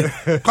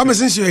 Come,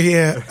 since you're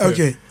here,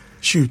 okay,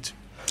 shoot.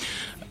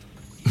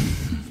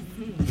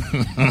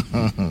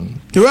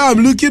 The way I'm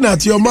looking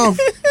at your mouth.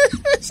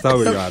 Start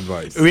with your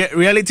advice.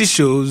 Reality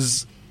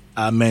shows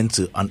are meant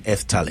to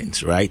unearth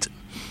talent, right?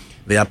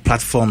 They are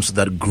platforms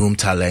that groom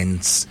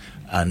talents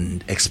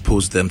and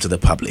expose them to the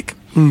public.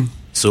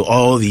 So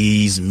all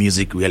these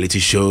music reality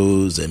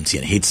shows,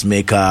 MTN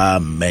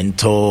Hitsmaker,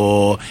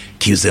 Mentor,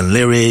 Cues and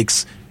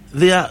Lyrics,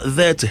 they are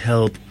there to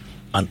help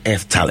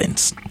unearth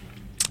talents.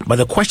 But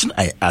the question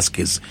I ask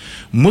is,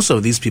 most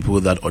of these people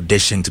that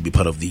audition to be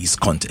part of these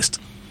contests,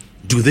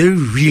 do they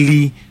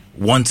really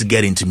want to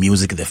get into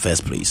music in the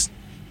first place?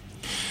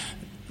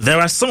 There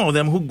are some of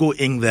them who go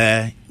in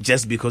there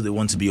just because they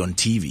want to be on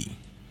TV,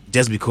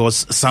 just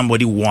because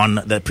somebody won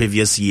the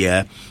previous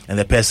year and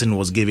the person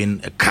was given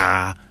a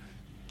car.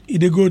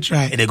 They go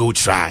try.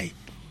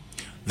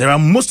 there are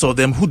most of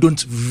them who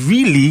don't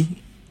really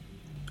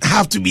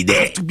have to be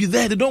there.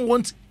 They don't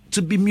want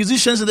to be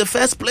musicians in the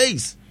first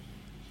place.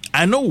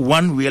 I know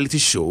one reality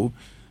show,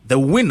 the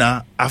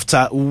winner,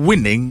 after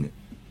winning,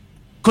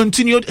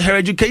 continued her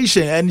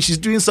education and she's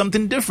doing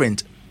something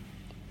different.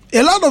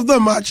 A lot of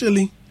them,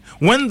 actually.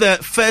 When the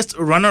first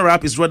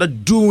runner-up is rather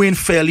doing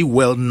fairly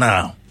well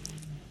now.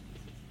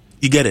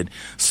 You get it?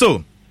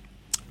 So,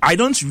 I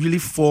don't really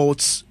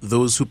fault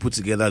those who put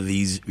together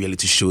these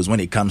reality shows when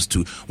it comes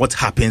to what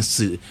happens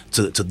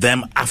to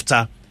them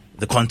after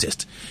the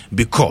contest.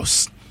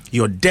 Because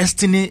your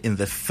destiny in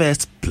the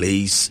first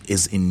place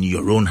is in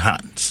your own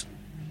hands.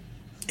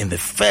 In the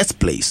first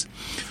place.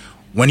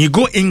 When you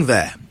go in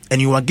there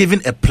and you are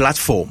given a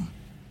platform,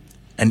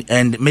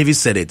 and maybe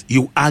said it,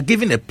 you are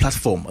given a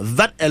platform,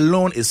 that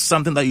alone is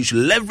something that you should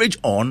leverage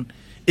on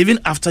even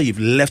after you've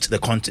left the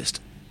contest.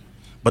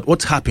 But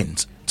what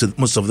happens to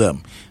most of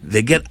them?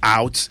 They get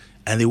out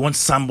and they want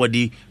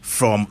somebody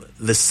from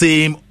the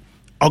same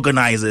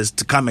organizers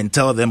to come and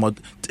tell them or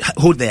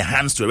hold their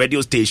hands to a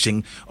radio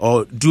station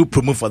or do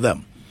promo for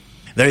them.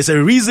 There is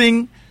a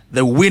reason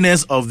the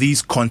winners of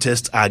these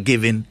contests are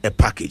given a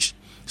package.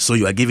 So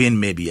you are given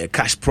maybe a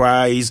cash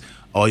prize,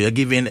 or you're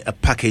given a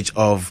package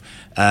of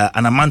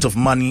an amount of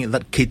money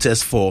that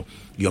caters for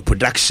your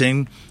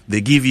production.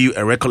 They give you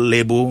a record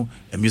label,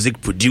 a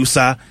music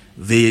producer.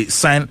 They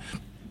sign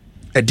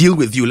a deal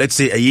with you, let's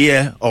say a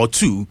year or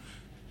two,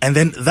 and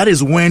then that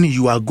is when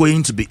you are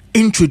going to be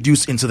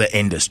introduced into the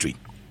industry.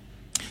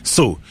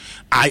 So,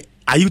 are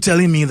you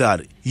telling me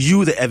that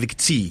you, the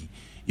evictee,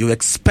 you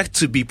expect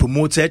to be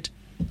promoted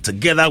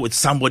together with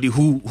somebody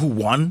who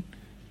won?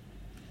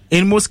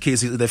 In most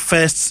cases, the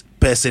first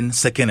person,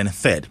 second, and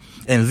third.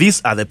 And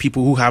these are the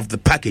people who have the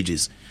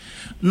packages.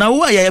 Now,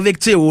 who are you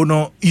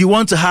evictee? You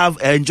want to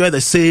enjoy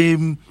the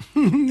same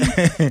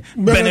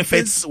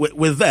benefits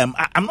with them.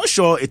 I'm not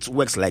sure it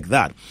works like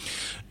that.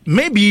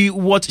 Maybe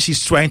what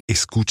she's trying.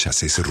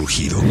 ¿Escuchas ese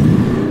rugido?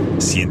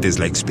 ¿Sientes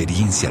la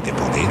experiencia de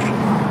poder?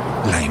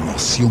 ¿La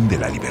emoción de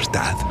la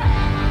libertad?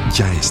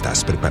 Ya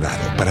estás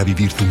preparado para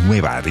vivir tu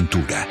nueva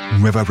aventura.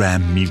 Nueva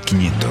Ram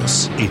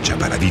 1500, hecha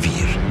para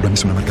vivir. Ram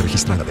es una marca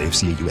registrada de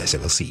FCA US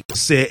LLC.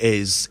 Say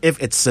is,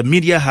 if it's a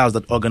media house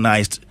that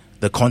organized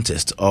the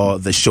contest or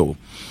the show,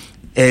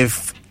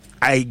 if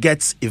I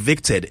get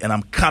evicted and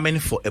I'm coming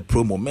for a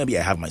promo, maybe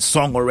I have my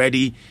song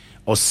already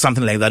or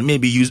something like that.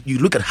 Maybe you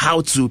look at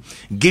how to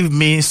give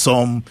me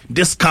some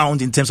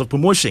discount in terms of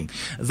promotion.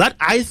 That,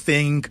 I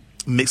think,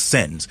 makes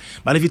sense.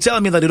 But if you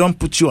tell me that they don't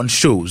put you on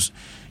shows,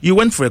 you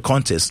went for a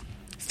contest,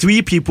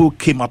 3 people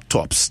came up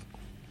tops,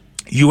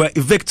 you were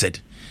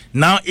evicted.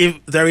 Now,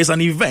 if there is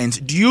an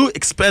event, do you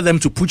expect them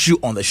to put you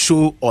on the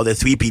show or the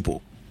 3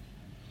 people?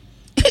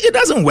 It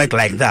doesn't work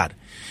like that.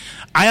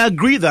 I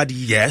agree that,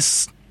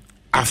 yes,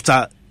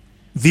 after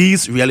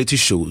these reality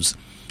shows,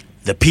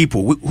 the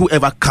people,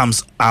 whoever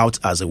comes out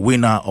as a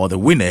winner or the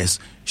winners,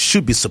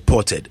 should be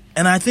supported.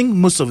 And I think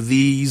most of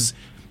these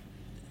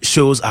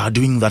shows are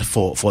doing that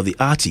for the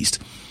artist.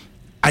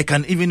 I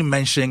can even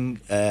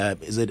mention,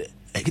 is it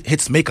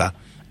Hitsmaker?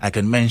 I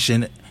can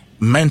mention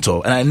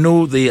Mentor. And I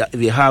know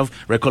they have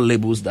record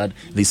labels that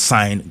they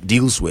sign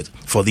deals with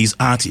for these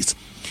artists.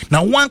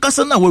 Now, one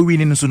person that we're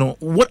winning to know,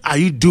 what are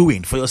you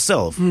doing for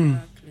yourself?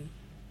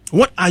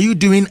 What are you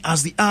doing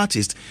as the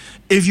artist?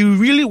 If you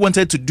really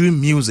wanted to do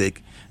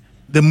music,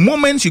 the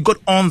moment you got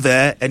on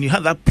there and you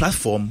had that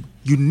platform,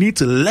 you need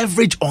to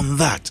leverage on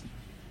that.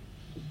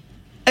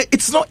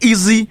 It's not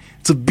easy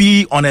to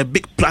be on a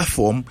big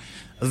platform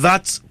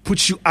that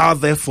puts you out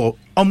there for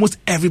almost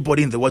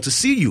everybody in the world to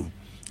see you.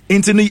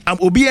 That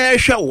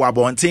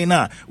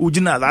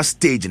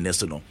stage in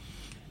this,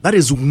 that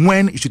is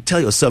when you should tell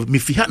yourself,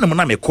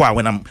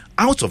 when I'm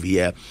out of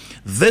here,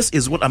 this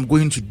is what I'm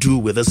going to do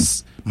with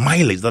this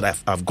mileage that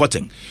I've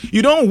gotten.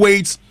 You don't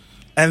wait,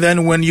 and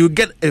then when you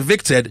get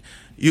evicted,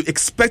 you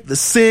expect the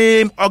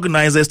same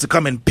organizers to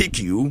come and pick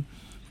you,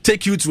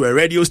 take you to a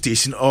radio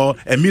station or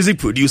a music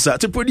producer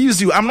to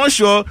produce you. I'm not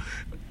sure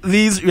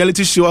these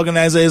reality show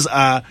organizers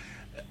are,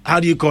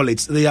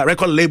 they are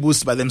record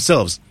labels by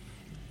themselves.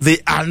 They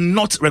are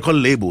not record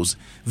labels.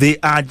 They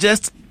are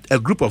just a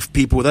group of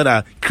people that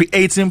are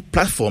creating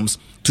platforms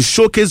to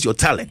showcase your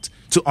talent,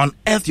 to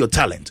unearth your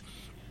talent.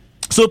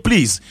 So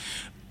please,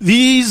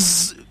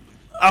 these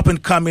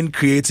up-and-coming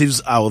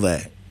creatives out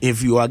there,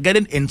 if you are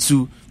getting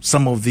into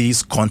some of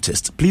these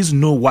contests, please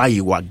know why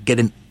you are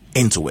getting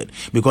into it.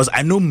 Because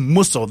I know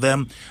most of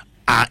them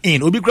are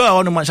in. Go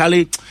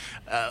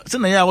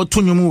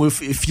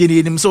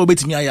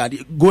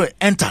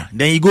enter.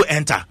 Then you go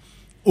enter.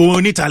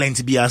 Only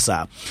talent be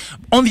asa.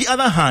 On the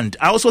other hand,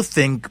 I also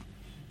think,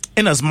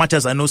 in as much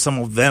as I know some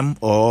of them,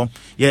 a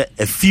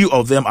few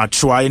of them are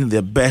trying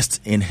their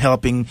best in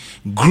helping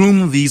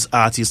groom these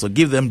artists or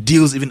give them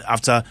deals even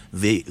after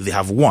they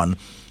have won,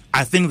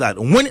 I think that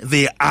when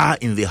they are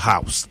in the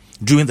house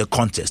during the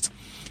contest,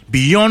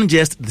 beyond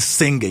just the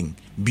singing,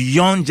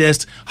 beyond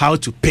just how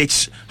to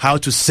pitch, how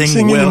to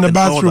sing well, in the and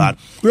bathroom. all that,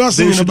 We are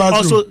singing in the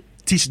bathroom. Also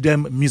teach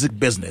them music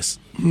business.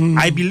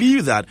 I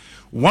believe that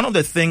one of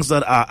the things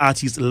that our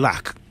artists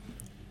lack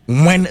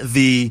when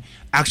they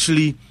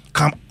actually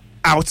come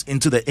out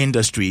into the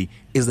industry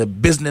is the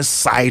business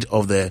side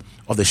of the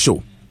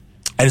show.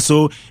 And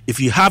so if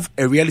you have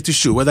a reality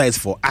show, whether it's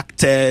for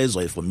actors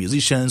or for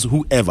musicians,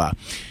 whoever,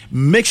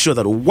 make sure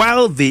that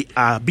while they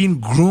are being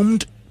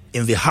groomed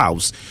in the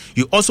house,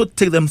 you also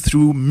take them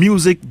through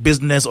music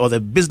business or the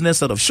business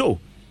side of show.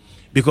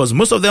 Because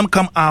most of them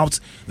come out,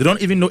 they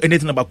don't even know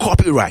anything about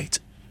copyright.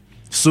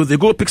 So they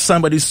go pick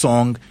somebody's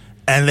song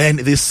and then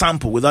they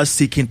sample without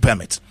seeking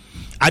permit.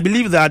 I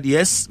believe that,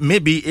 yes,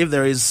 maybe if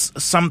there is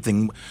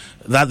something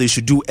that they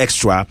should do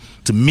extra,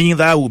 to me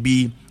that will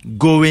be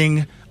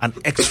going an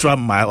extra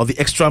mile or the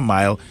extra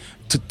mile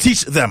to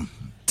teach them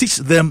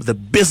the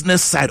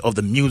business side of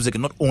the music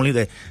and not only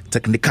the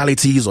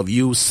technicalities of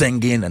you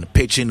singing and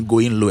pitching,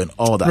 going low and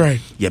all that.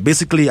 Right. Yeah,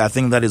 basically I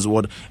think that is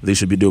what they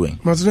should be doing.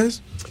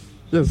 Martinez?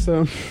 Yes,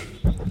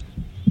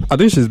 I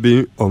think she's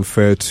being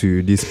unfair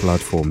to these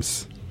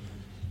platforms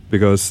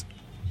because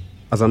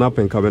as an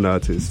up-and-coming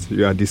artist,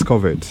 you are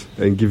discovered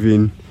and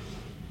given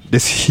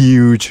this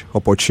huge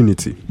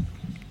opportunity.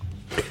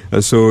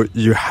 And so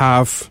you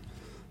have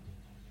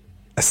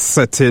a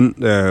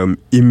certain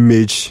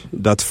image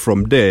that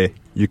from there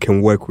you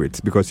can work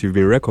with because you've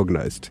been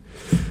recognized.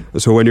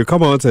 And so when you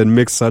come out and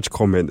make such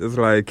comment, it's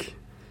like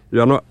you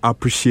are not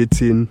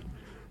appreciating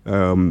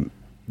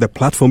the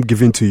platform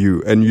given to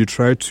you, and you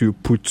try to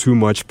put too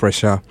much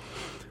pressure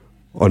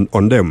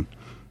on them.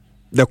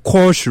 The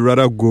call should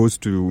rather goes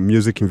to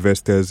music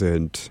investors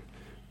and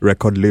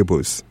record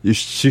labels.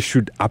 She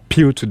should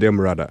appeal to them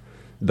rather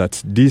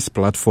that these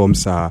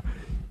platforms are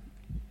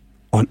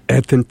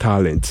unearthing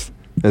talent,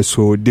 and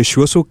so they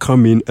should also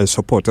come in and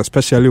support,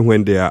 especially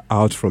when they are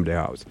out from the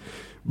house.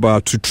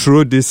 But to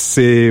throw these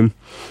same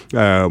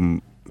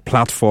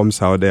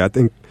platforms out there, I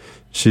think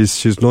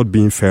she's not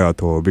being fair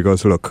at all,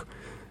 because look,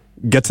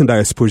 getting that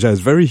exposure is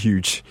very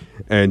huge,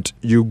 and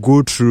you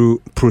go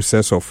through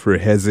process of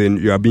rehearsing,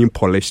 you are being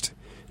polished,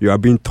 you are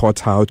being taught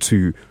how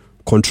to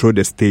control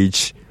the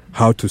stage,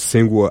 how to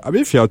sing well. I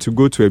mean, if you have to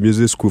go to a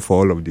music school for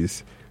all of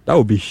this, that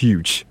would be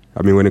huge.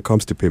 I mean, when it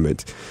comes to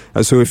payment.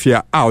 And so if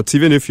you're out,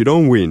 even if you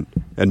don't win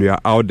and you are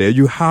out there,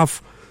 you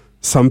have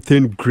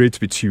something great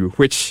with you,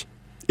 which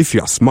if you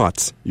are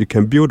smart, you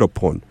can build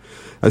upon.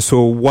 And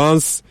so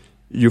once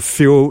you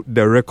feel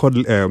the record,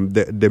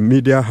 the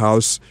media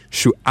house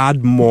should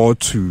add more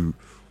to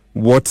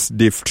what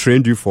they've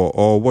trained you for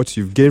or what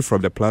you've gained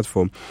from the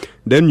platform,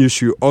 then you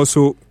should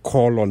also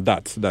call on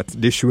that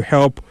they should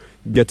help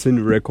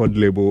getting record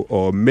label,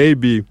 or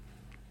maybe,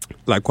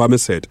 like Kwame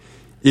said,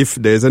 if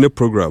there's any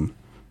program,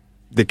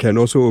 they can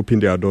also open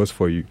their doors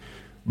for you.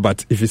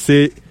 But if you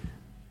say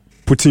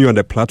putting you on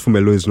the platform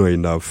alone is not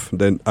enough,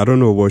 then I don't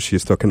know what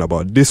she's talking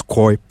about. This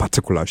call in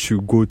particular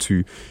should go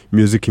to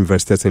music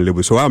investors and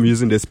labels. So I'm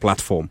using this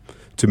platform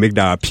to make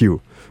that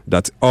appeal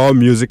that all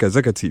music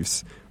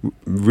executives,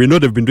 we know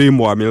they've been doing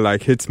more. I mean,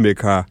 like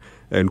Hitmaker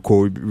and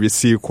co. We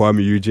see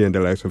Kwame Eugene and the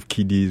likes of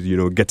Kiddies,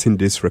 getting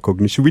this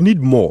recognition. We need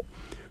more.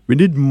 We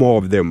need more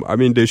of them. I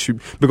mean, they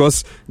should,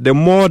 because the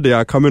more they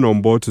are coming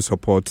on board to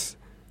support,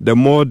 the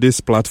more these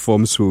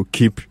platforms will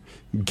keep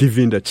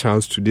giving the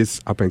chance to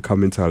this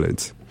up-and-coming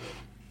talent.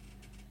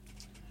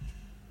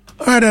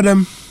 All right,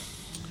 Adam.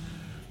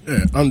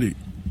 Yeah, Andy.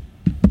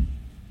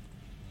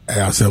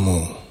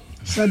 Asemo.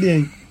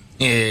 Sadien.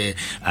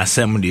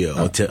 Asem deɛ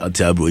ɔte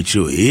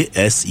aburokyire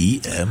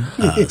ASEM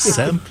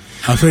asem.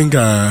 I think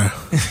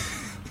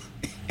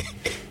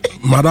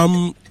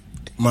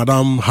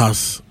Madam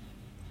has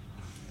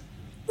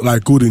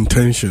like good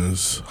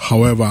intentions.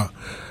 However,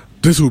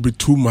 this will be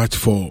too much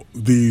for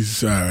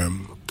these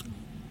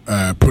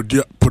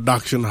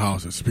production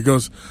houses,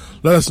 because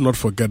let us not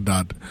forget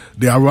that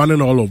they are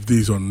running all of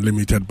these on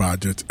limited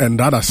budgets, and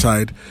that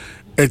aside,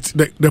 it's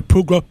the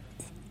program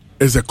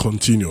is a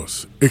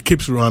continuous. It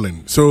keeps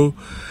running. So,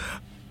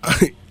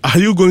 are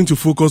you going to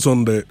focus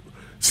on the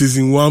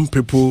season 1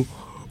 people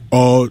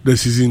or the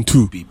season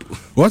 2 people?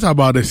 What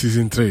about the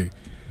season 3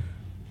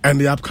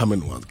 and the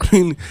upcoming one? I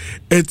mean,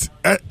 it's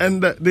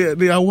and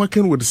they are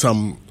working with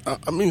some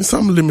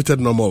limited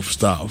number of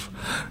staff,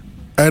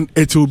 and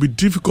it will be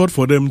difficult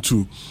for them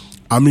to,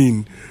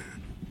 then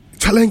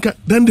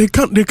they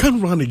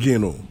can't run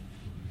again. Oh,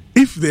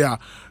 if they are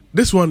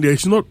this one, there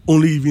is not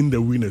only even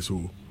the winners,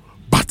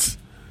 but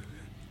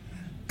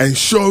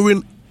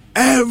ensuring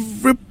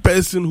every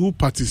person who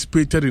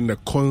participated in the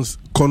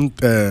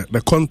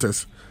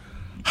contest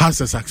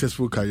has a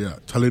successful career.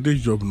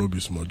 This job no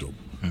be small job.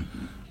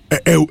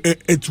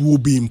 It will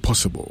be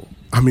impossible.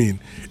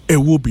 It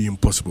will be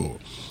impossible.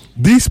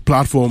 These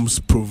platforms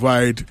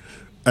provide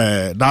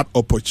that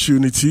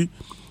opportunity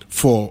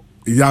for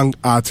young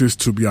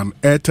artists to be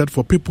unearthed,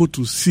 for people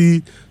to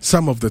see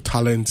some of the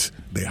talents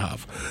they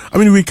have.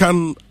 We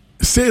can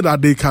say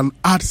that they can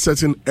add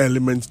certain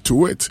elements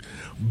to it,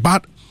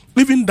 but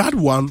even that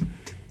one,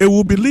 it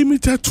will be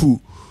limited to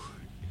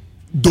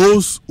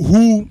those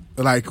who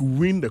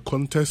win the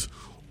contest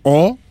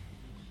or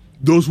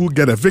those who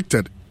get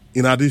evicted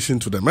in addition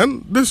to them.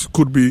 And this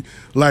could be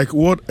like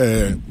what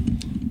MTN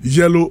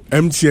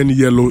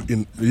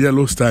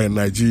Yellow Star in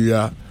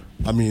Nigeria,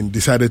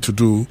 decided to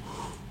do,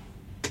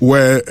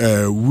 where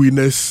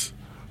winners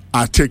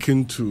are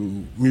taken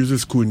to music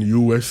school in the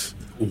US.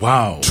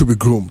 Wow. To be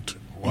groomed.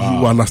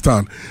 Wow. You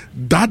understand?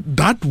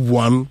 That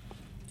one,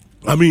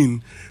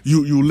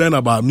 you learn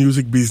about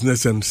music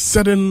business and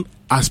certain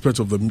aspects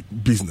of the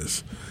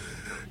business.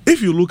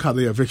 If you look at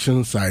the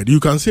eviction side, you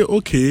can say,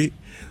 okay,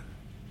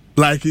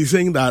 like he's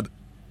saying that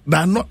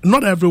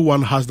not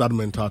everyone has that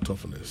mental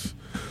toughness.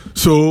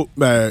 So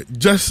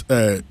just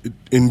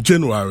in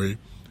January,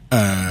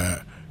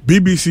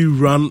 BBC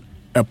ran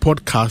a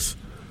podcast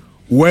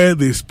where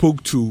they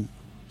spoke to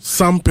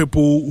some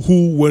people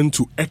who went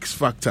to X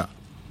Factor,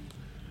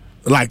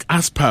 like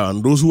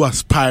aspirant, those who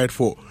aspired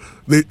for,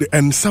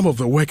 and some of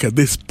the workers,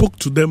 they spoke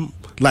to them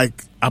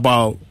like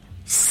about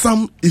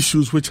some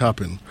issues which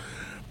happened.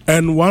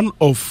 And one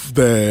of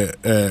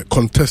the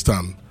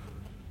contestants,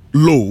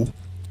 Low,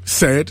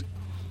 said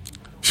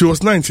she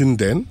was 19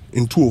 then,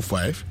 in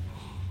 2005.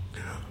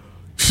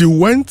 She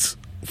went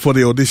for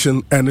the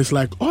audition, and it's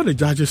like all the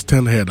judges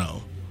turned her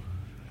down.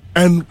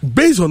 And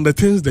based on the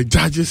things the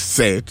judges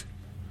said,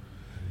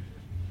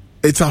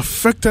 it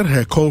affected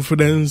her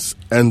confidence,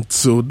 and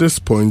to this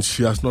point,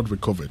 she has not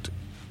recovered.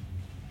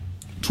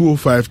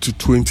 2005 to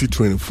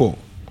 2024.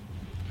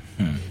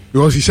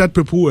 Because she said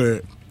people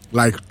were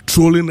like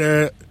trolling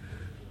her,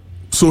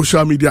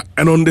 social media,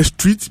 and on the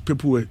street,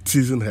 people were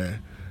teasing her,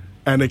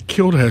 and it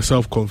killed her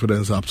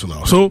self-confidence up to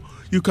now. So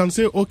you can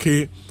say,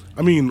 okay,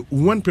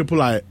 when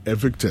people are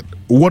evicted,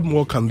 what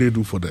more can they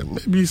do for them?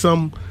 Maybe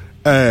some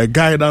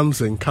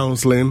guidance and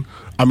counseling,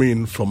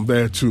 from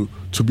there to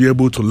be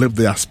able to lift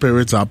their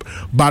spirits up.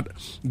 But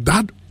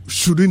that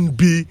shouldn't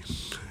be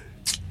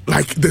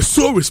like the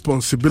sole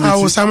responsibility.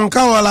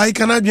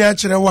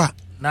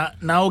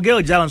 Now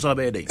girl Jones are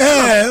bad.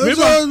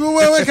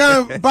 What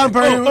kind of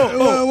pampering?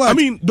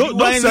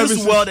 Those in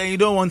this world, and you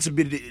don't want to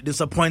be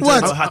disappointed.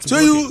 What?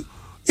 So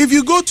if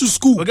you go to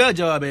school,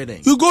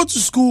 you go to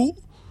school,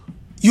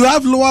 you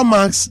have lower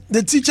marks,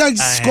 the teacher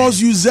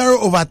scores you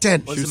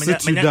 0/10.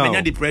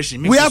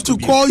 We have to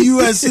call you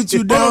and sit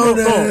you down.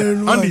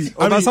 Andy,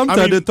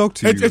 sometimes they talk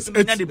to you.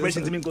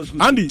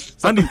 Andy,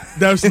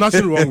 there's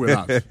nothing wrong with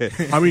that.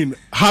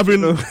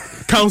 Having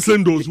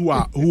counseling those who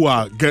are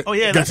getting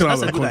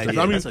out of contact.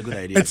 That's a good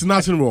idea. It's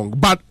nothing wrong,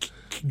 but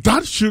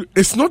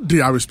it's not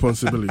their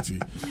responsibility.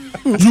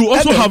 You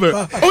also have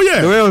a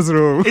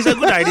It's a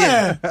good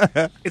idea.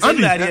 It's a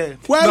good idea.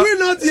 Were we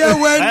not here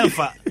when?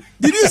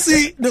 Did you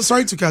see? No,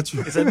 sorry to cut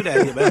you. It's a good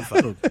idea.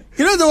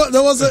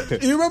 There was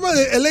you remember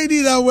a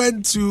lady that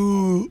went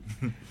to,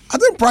 I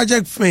think,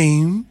 Project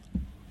Fame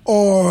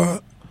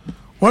or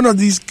one of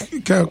these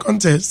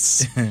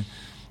contests,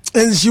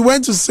 and she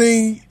went to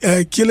sing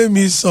 "Killing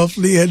Me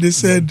Softly," and they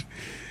said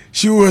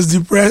she was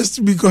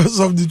depressed because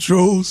of the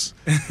trolls,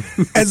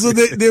 and so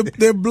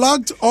they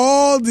blocked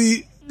all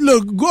the.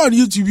 Look, go on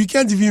YouTube. You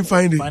can't even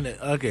find it.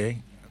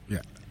 Okay.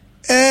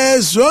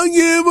 Strong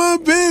him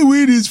pay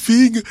with his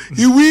finger,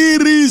 he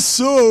weary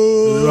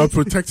so. You are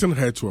protecting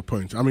her to a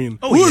point.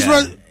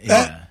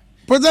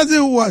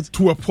 Protecting what?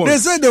 To a point. They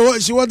said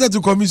she wanted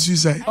to commit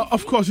suicide.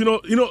 Of course,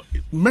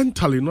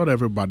 mentally, not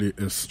everybody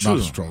is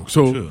that strong.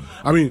 So, you.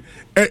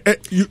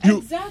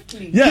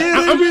 Exactly.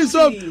 Yeah,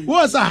 so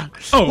what's that?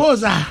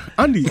 What's that?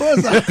 Andy.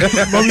 What's that?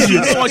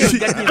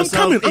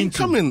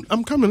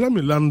 I'm coming. Let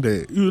me land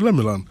there. Let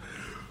me land.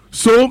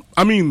 So,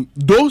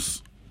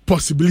 those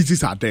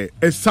possibilities are there.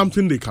 It's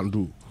something they can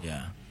do.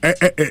 Yeah.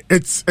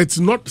 It's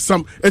not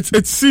some.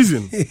 It's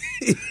season.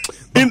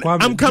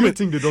 I'm coming.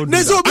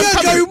 There's a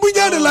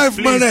the life,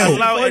 man.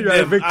 Allow.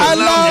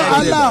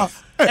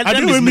 I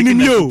didn't mean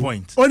the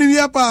point.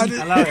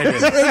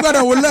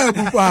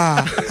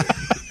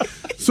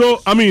 So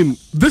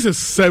this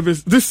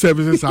service. These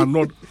services are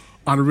not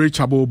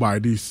unreachable by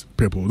these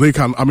people. They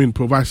can,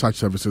 provide such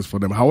services for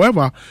them.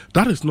 However,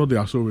 that is not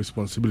their sole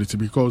responsibility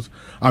because,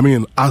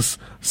 as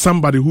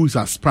somebody who is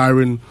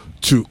aspiring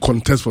to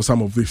contest for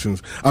some of these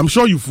things, I'm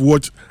sure you've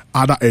watched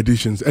other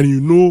editions and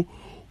you know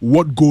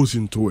what goes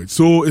into it.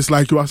 So it's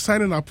like you are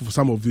signing up for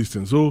some of these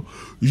things. So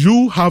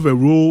you have a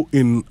role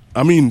in,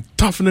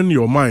 toughening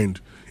your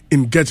mind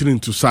in getting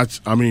into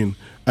such,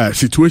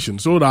 situation,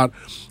 so that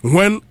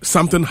when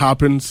something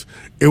happens,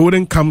 it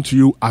wouldn't come to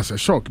you as a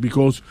shock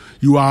because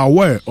you are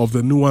aware of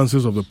the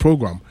nuances of the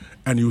program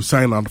and you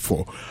sign up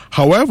for.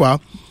 However,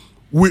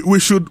 we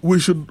should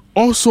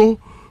also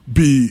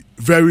be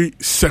very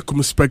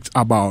circumspect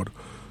about,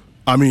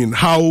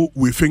 how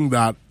we think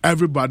that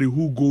everybody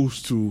who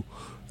goes to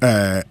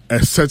a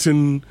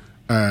certain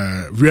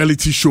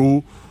reality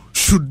show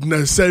should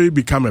necessarily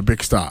become a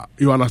big star.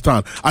 You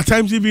understand? At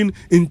times, even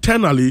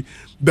internally,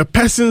 the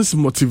person's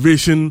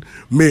motivation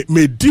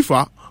may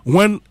differ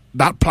when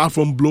that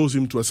platform blows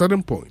him to a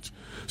certain point.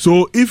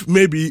 So if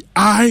maybe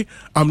I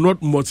am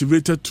not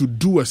motivated to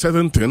do a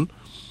certain thing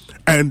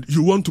and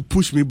you want to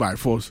push me by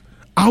force,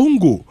 I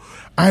won't go.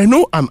 I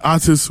know an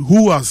artist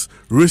who has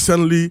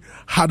recently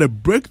had a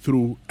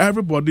breakthrough.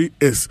 Everybody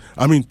is,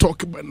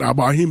 talking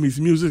about him, his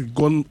music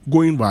going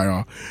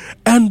viral.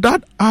 And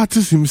that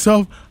artist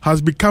himself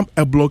has become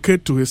a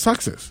blockade to his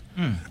success.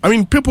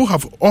 People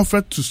have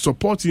offered to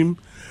support him,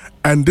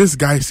 and this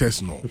guy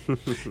says no.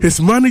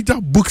 His manager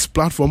books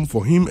platform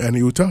for him, and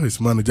he will tell his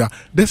manager,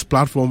 this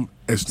platform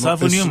is not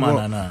small. He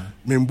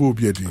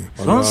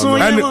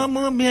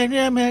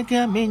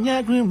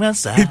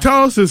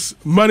tells his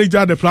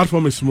manager the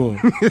platform is small.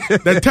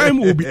 The time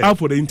will be up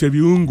for the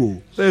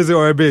interview.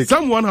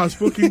 Someone has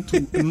spoken to,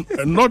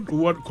 not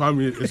what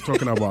Kwame is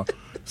talking about.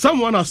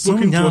 Someone has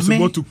spoken to us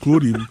about to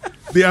clothe him.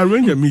 They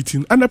arranged a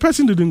meeting and the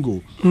person didn't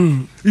go.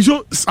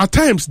 So at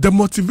times the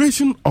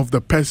motivation of the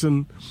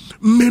person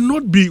may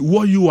not be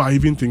what you are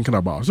even thinking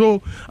about.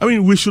 So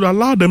we should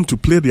allow them to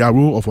play their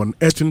role of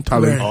unearthing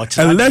talent,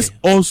 and let's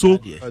also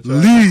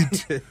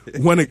lead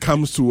when it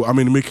comes to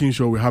making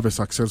sure we have a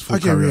successful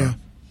career.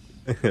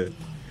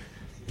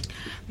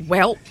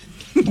 Well.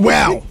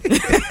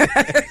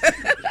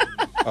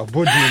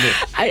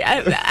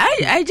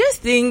 I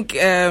just think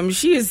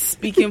she is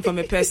speaking from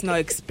a personal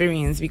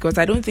experience, because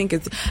I don't think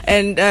it's,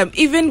 and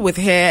even with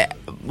her,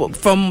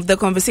 from the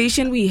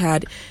conversation we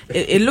had,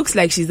 it looks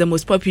like she's the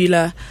most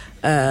popular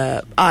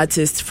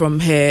artist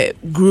from her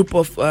group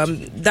of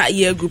that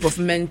year group of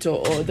Mentor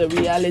or the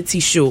reality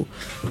show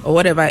or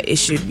whatever it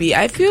should be.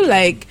 I feel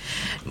like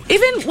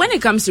even when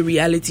it comes to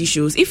reality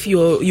shows, if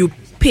you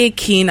pay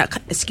keen,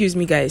 excuse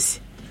me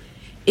guys,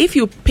 if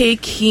you pay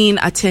keen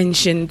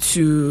attention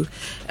to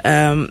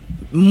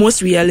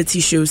most reality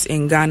shows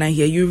in Ghana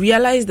here, you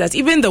realize that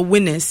even the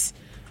winners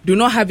do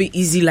not have it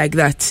easy like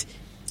that.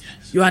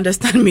 You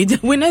understand me? The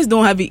winners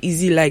don't have it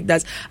easy like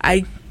that.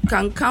 I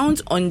can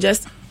count on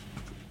just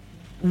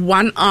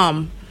one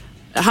arm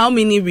how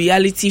many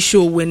reality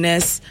show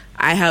winners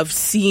I have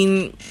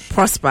seen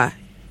prosper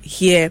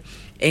here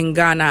in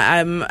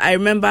Ghana. I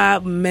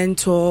remember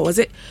Mentor, was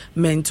it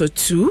Mentor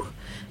 2?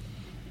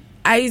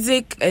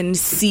 Isaac and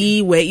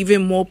C were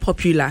even more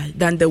popular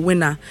than the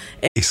winner.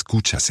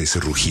 ¿Escuchas ese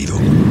rugido?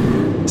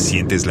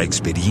 ¿Sientes la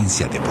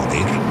experiencia de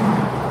poder?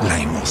 ¿La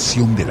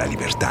emoción de la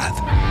libertad?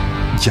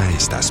 Ya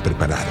estás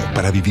preparado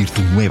para vivir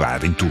tu nueva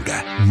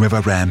aventura. Nueva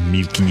Ram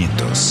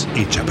 1500,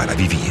 hecha para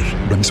vivir.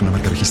 Ram es una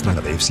marca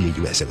registrada de FCA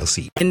US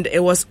LLC. And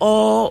it was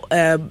all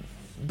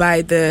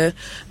by the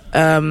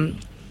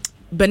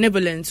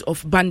benevolence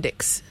of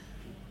Bandex.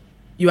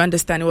 You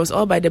understand? It was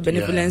all by the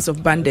benevolence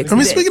of Bandex.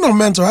 Speaking of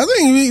Mentor, I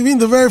think even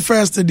the very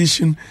first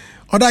edition,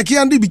 Odaki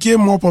Andy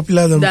became more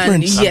popular than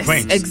Prince. Yes,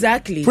 Prince.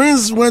 Exactly.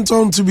 Prince went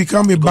on to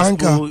become a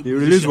banker. He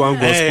released one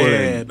gospel.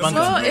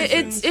 So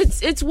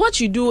it's what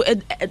you do.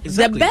 Exactly.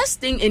 The best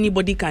thing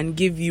anybody can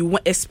give you,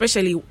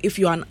 especially if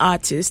you're an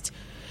artist,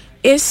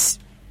 is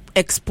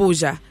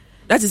exposure.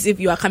 That is if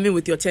you are coming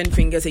with your 10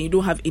 fingers and you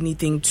don't have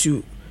anything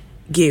to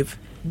give.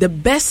 The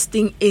best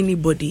thing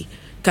anybody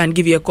can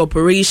give you, a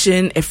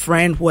corporation, a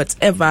friend,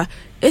 whatever,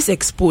 is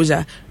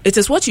exposure. It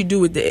is what you do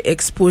with the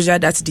exposure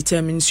that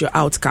determines your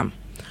outcome.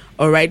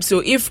 All right.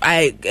 So if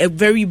a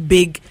very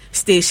big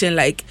station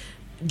like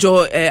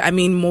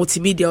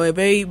Multimedia, or a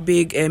very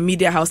big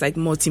media house like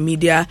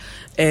Multimedia,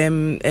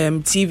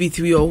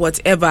 TV3 or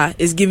whatever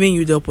is giving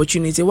you the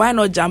opportunity, why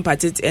not jump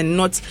at it and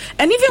not?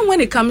 And even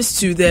when it comes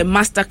to the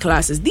master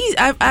classes, these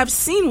I've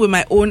seen with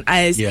my own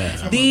eyes.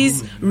 Yeah.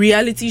 These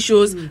reality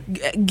shows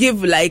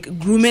give like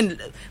grooming,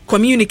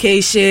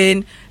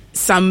 communication,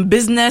 some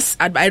business.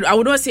 I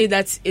would not say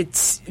that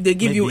they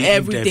give you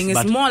everything.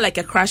 It's more like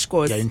a crash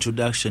course,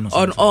 introduction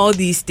on all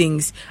these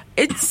things.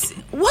 It's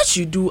what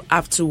you do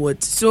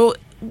afterwards. So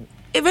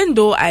even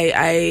though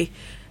I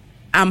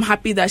am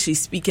happy that she's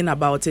speaking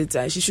about it,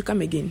 she should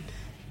come again.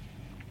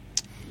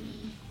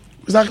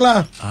 Is that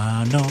Klah?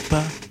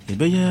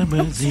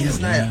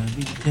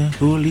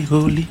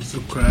 Holy.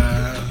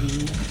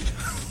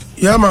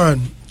 Yeah,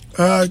 man.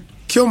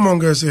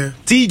 Killmonger's here.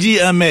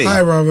 TGMA.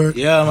 Hi, Robert.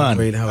 Yeah, man.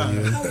 Great, how are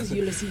you? How was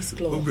Ulysses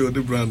Klah?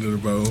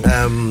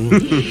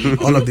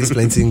 All of this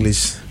plenty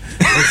English.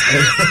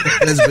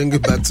 Let's bring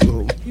it back to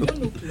home. You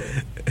don't know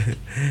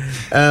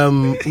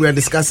Klah. We are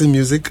discussing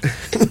music.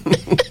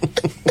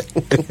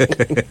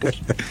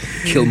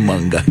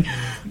 Killmonger.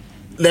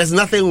 There's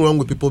nothing wrong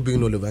with people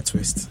being Oliver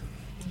Twist.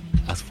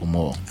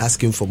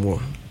 Asking for more.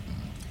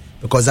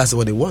 Because that's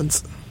what they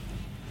want.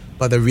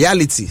 But the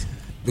reality,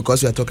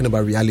 because we are talking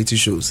about reality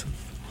shows,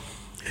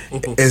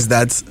 is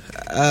that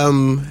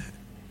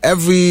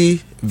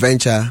every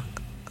venture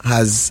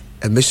has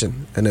a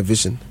mission and a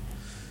vision.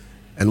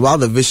 And while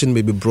the vision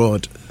may be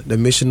broad, the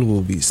mission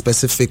will be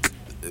specific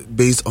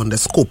based on the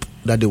scope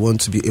that they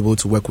want to be able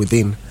to work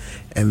within.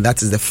 And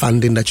that is the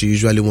funding that you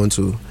usually want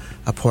to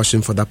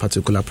apportion for that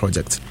particular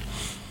project.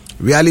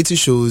 Reality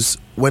shows,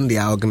 when they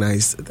are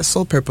organized, the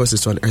sole purpose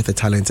is to unearth the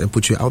talent and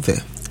put you out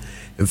there.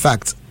 In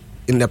fact,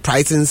 in the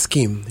pricing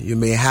scheme, you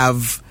may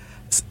have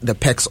the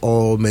pecs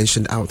all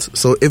mentioned out.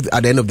 So if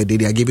at the end of the day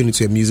they are giving it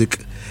to a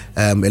music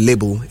a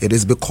label, it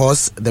is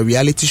because the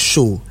reality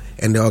show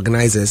and the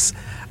organizers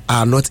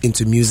are not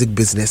into music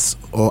business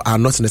or are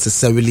not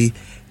necessarily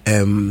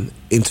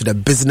into the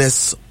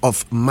business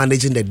of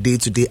managing the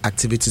day-to-day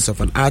activities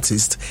of an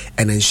artist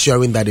and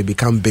ensuring that they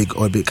become big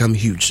or become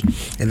huge.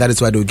 And that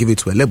is why they'll give it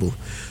to a label.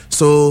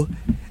 So,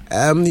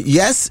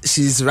 yes,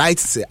 she's right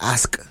to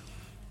ask.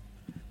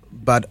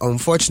 But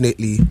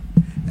unfortunately,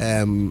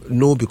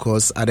 no,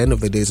 because at the end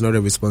of the day, it's not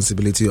a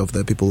responsibility of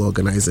the people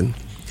organizing.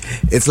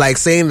 It's like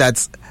saying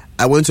that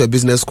I went to a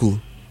business school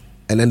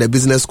and then the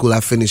business school I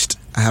finished,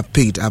 I have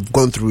paid, I've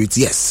gone through it,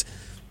 yes.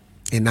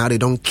 And now they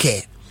don't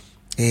care.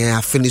 And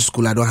I finished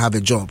school, I don't have a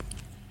job.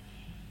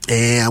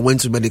 I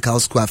went to medical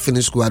school, I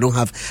finished school, I don't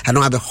have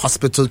a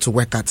hospital to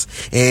work at.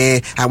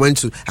 I went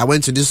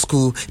to this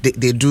school,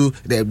 they do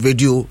the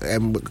radio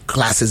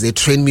classes, they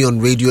train me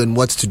on radio and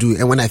what to do,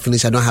 and when I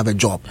finish I don't have a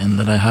job. And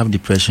then I have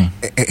depression.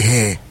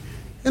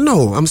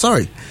 No, I'm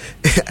sorry.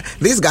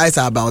 These guys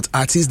are about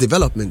artist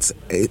development.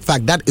 In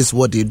fact, that is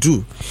what they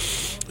do.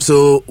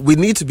 So we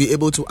need to be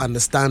able to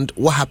understand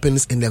what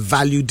happens in the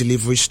value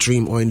delivery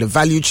stream or in the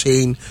value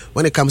chain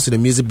when it comes to the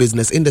music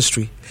business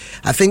industry.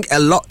 I think a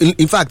lot,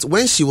 in fact,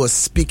 when she was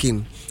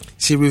speaking,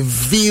 she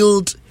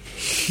revealed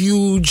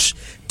huge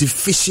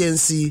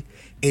deficiency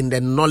in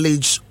the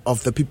knowledge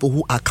of the people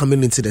who are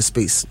coming into the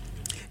space.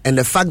 And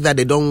the fact that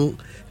they don't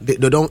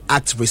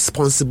act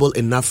responsible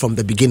enough from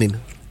the beginning.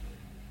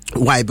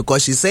 Why?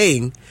 Because she's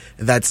saying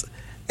that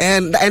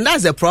and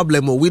that's the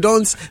problem. We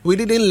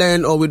didn't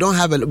learn, or we don't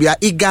have we are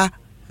eager.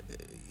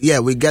 Yeah,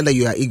 we get that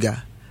you are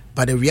eager.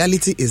 But the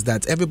reality is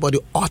that everybody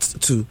ought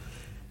to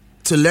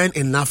learn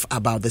enough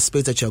about the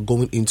space that you're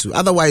going into.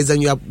 Otherwise,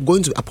 then you are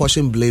going to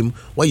apportion blame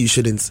where you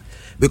shouldn't.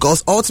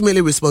 Because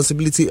ultimately,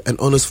 responsibility and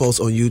onus falls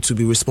on you to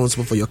be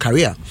responsible for your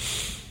career.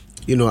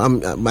 You know,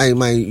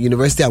 my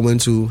university I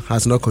went to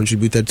has not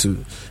contributed to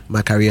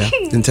my career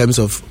in terms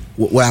of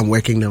where I'm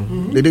working now.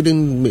 Mm-hmm.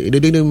 They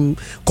didn't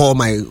call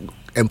my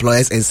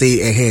employers and say,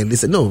 hey, they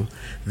said, no,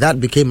 that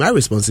became my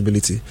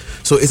responsibility.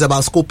 So it's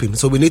about scoping.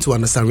 So we need to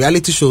understand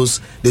reality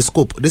shows the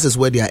scope. This is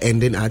where they are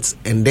ending at,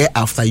 and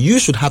thereafter you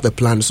should have a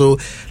plan. So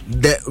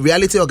the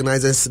reality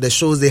organizers, the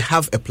shows, they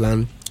have a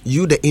plan.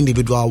 You, the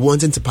individual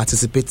wanting to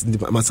participate,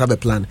 must have a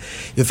plan.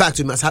 In fact,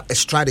 you must have a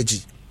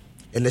strategy.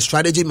 And the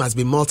strategy must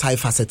be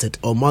multifaceted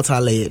or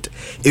multi-layered.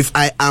 If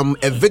I am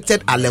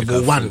evicted at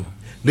level 1,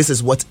 this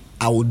is what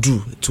I will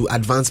do to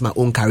advance my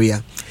own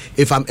career.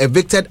 If I'm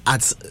evicted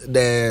at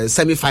the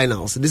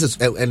semi-finals, this is,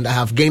 and I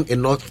have gained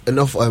enough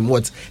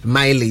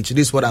mileage,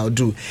 this is what I'll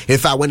do.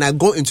 When I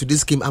go into this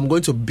scheme, I'm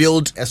going to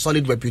build a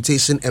solid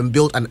reputation and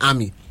build an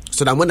army.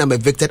 So that when I'm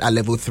evicted at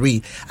level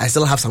 3, I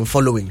still have some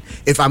following.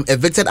 If I'm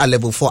evicted at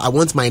level 4, I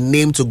want my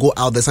name to go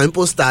out there. Some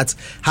people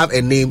have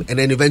a name, and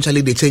then eventually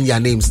they change their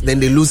names.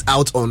 Then they lose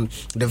out on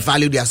the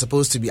value they are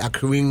supposed to be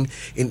accruing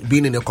in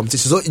being in a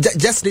competition. So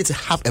just need to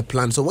have a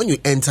plan. So when you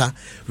enter,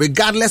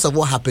 regardless of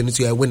what happens,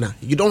 you're a winner.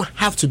 You don't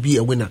have to be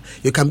a winner.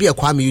 You can be a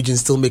Kwame Eugene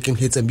still making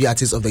hits and be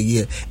Artist of the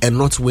Year and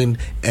not win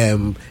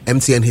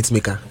MTN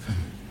Hitmaker.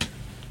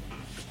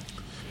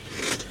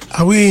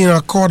 Are we in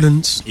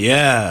accordance?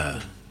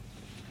 Yeah.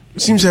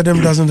 Seems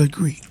Adam doesn't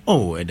agree.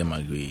 Oh, Adam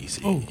agrees.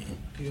 Oh,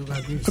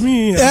 I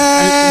mean,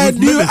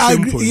 do you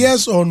agree?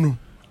 Yes or no?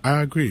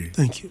 I agree.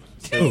 Thank you.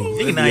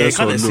 Yes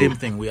or no. Same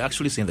thing. We're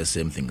actually saying the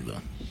same thing,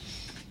 though.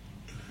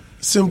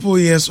 Simple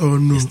yes or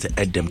no. Mr.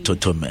 Adam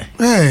Totome.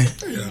 Hey,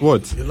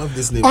 what? You love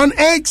this name. On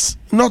X,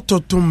 not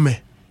Totome.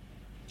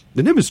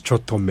 The name is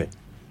Chotome.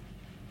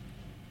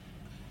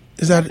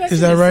 Is that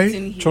right?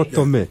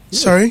 Chotome.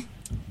 Sorry,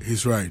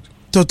 He's right.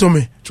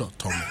 Totome.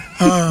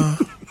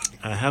 Chotome.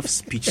 I have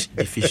speech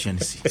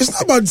deficiency. It's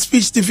not about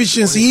speech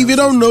deficiency. If you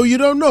don't know, you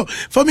don't know.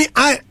 For me,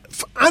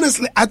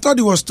 honestly, I thought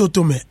it was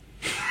Totome.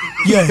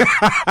 Yeah.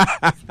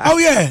 Oh,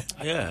 yeah.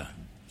 Yeah.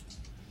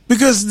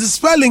 Because the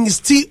spelling is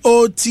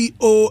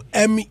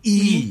Totome,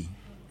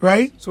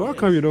 right? So how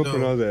come you don't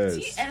pronounce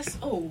the S?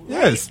 TSO.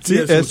 Yes,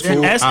 TSO.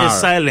 The S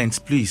is silent,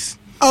 please.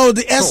 Oh,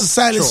 the S is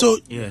silent. So,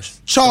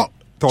 yes.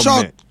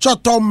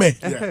 Chotome.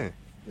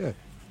 Yeah.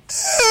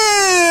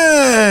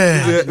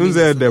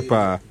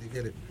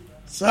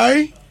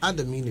 Sorry? Add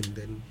the meaning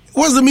then.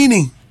 What's the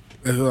meaning?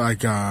 It's like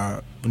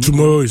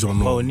tomorrow is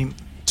unknown.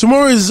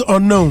 Tomorrow is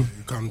unknown.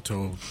 You can't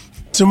tell.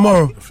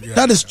 Tomorrow. Yeah.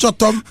 That is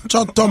Chotome.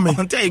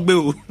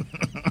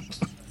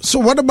 So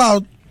what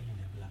about...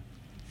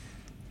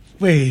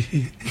 Wait.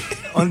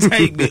 Does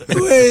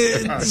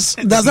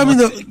that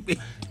mean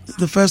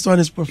the first one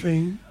is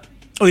profane?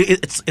 Oh,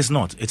 it's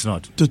not. It's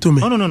not. Totome.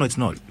 No, it's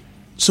not.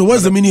 So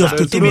what's the meaning of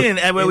Totome? Meaning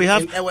where we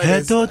have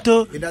head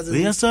toto,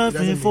 we are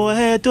suffering for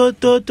head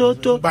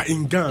toto. But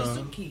in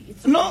Ghana,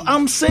 no,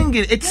 I'm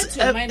singing. It's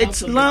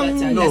language.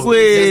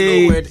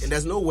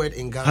 There's no word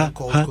in Ghana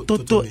called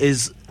toto.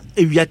 Is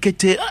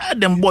eviakete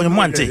them boy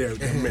mante.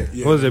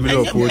 What's the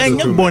meaning of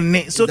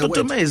Totome? So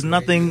Totome is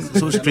nothing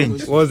so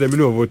strange. What's the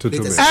meaning of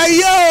Totome?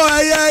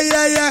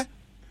 Yeah.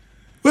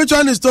 Which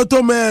one is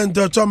Totome and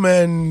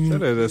Totome?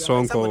 That is a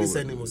song called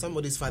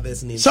somebody's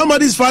father's name.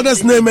 Somebody's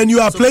father's name, and you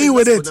are playing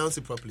with it. Pronounce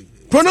it properly.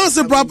 Pronounce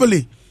it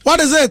properly. What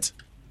is it?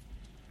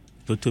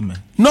 Totome.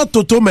 Not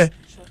Totome.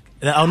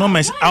 I'll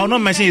not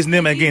mention his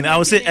name again. I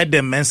will say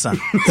Edem Mensah.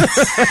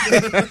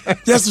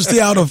 Just to stay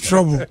out of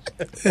trouble.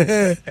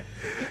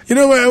 You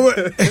know what?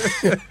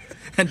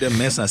 Edem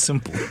Mensah,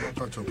 simple.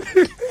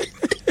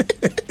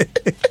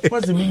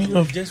 What's the meaning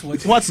of Just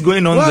watch What's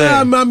going on well, there?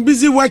 I'm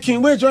busy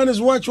working. We're trying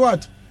to watch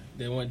what?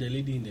 the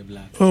lady in the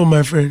black. Oh,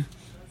 my friend.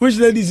 Which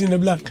lady's in the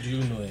black? Do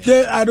you know her?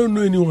 Yeah, I don't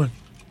know anyone.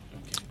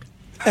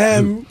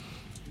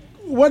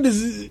 What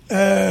is it?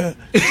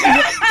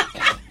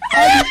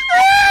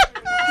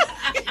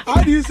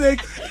 How do you say?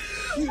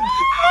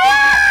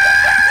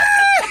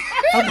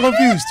 I'm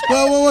confused.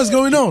 Well, what's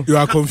going on? You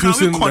are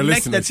confusing Can we the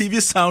connect the listeners. TV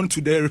sound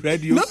to the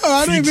radio? No,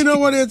 I don't even know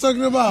what you're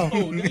talking about.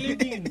 Oh, the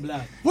lady in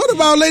black. What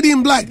about Lady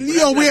in Black?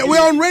 Yo,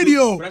 we're on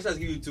radio. Precious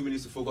give you 2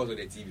 minutes to focus on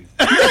the TV.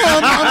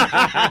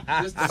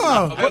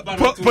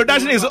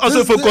 Production is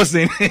also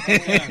focusing.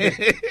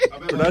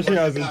 Production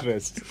has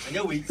interest.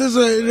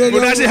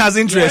 Production has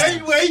interest.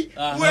 Wait.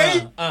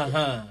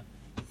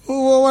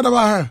 What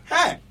about her?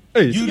 Hey,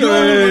 You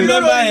don't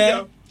remember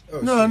her?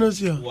 No, I don't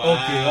see her. Okay,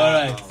 all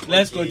right.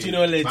 Let's continue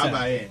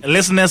later.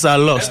 Listeners are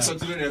lost.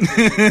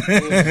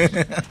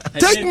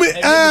 Take me,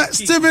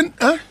 Stephen.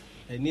 Huh?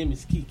 Her name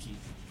is Kiki.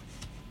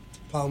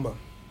 Palmer.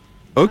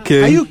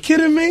 okay. Are you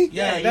kidding me?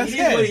 Yeah, That's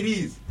that's what it. it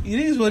is. It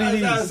is what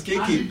it That's is.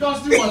 Kiki.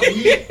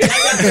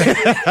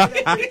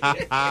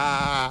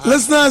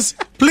 Listeners,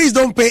 please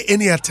don't pay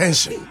any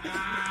attention.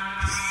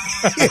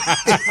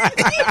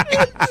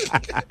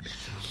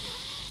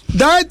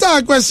 Director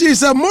Akwesi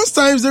said most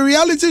times the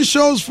reality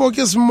shows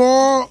focus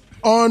more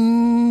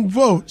on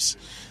votes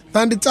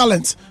than the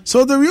talents.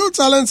 So the real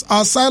talents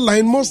are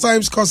sidelined most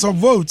times because of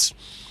votes.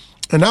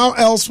 And how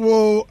else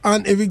will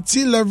an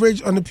evictee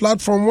leverage on the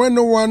platform when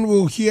no one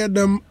will hear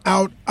them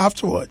out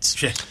afterwards?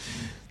 Sure.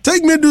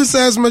 Take Me Do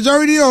says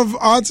majority of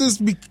artists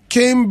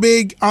became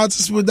big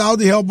artists without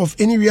the help of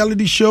any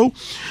reality show.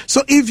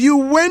 So if you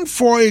went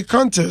for a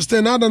contest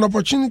and had an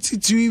opportunity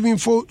to even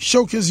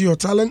showcase your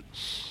talent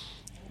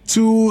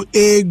to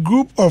a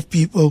group of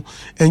people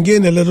and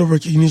gain a little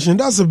recognition,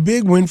 that's a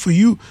big win for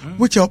you,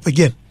 which help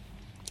again.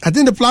 I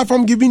think the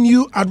platform giving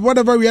you at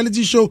whatever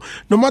reality show,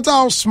 no matter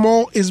how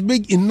small, is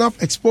big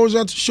enough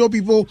exposure to show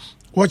people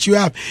what you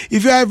have.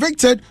 If you are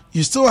evicted,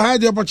 you still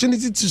had the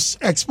opportunity to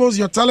expose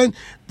your talent.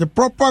 The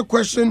proper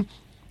question,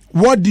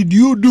 what did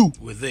you do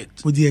With it.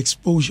 with the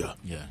exposure?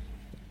 Yeah.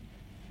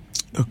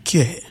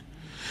 Okay.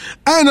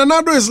 And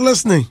Anado is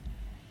listening.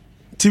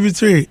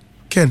 TV3,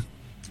 Ken.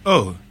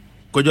 Oh,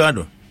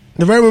 Kojoado.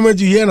 The very moment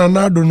you hear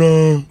Anado,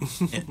 no.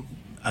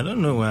 I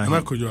don't know why.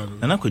 Nana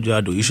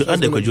Kojoado. You should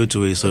add the Kojo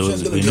to it so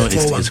we know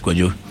it's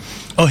Kojo.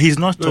 Oh, he's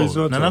not tall.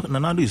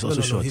 Nanado is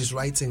also short. His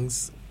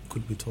writings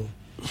could be tall.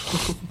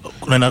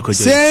 Nana Kojo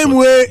Same is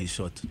way. He's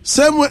short.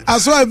 Same way, I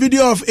saw a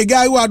video of a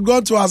guy who had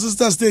gone to our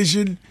sister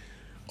station.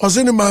 I was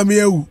in the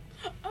Mamieu.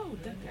 Oh,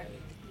 that guy.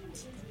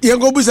 You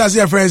go business as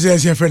your friend,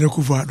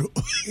 Kufado.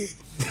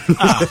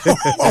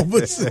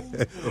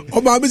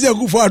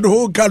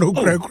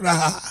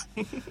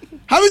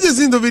 Have you just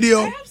seen the video?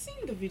 I have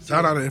seen the video.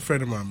 Shout out to a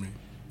friend of mine.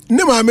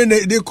 No, I mean,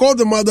 they called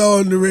the mother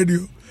on the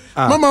radio.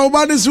 Mama,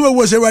 about this way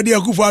was already a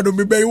Kufado,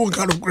 maybe one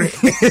kind of great.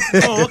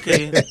 Oh,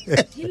 okay.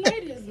 He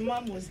lied his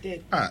mom was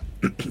dead.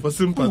 For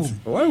sympathy.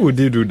 Why would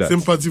they do that?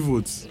 Sympathy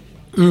votes.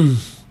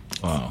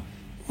 Wow.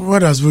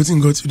 What has voting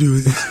got to do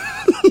with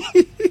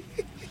it?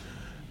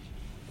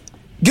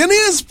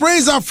 Ghanaians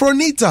praise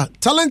Afronita,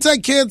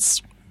 talented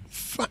kids,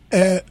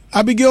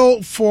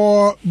 Abigail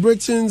for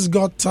Britain's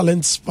Got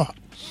Talent spot.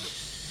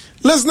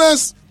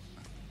 Listeners,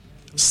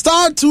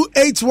 star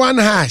 281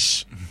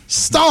 hash.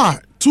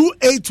 Star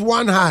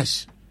 281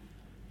 hash.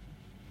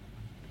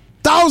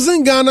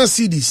 1,000 Ghana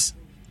cedis.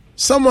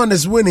 Someone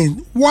is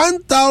winning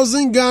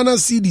 1,000 Ghana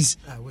cedis.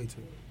 Wait.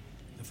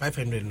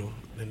 500, no.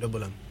 Then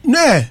double them.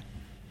 Nah.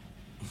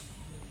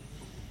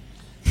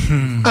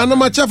 And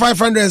I'm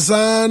 500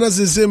 son, as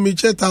they say, me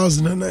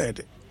 1,000 and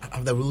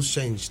Have the rules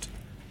changed?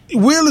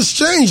 Wheel is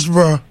changed,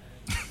 bro.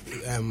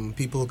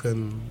 People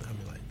can,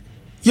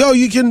 Yo,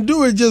 you can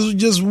do it,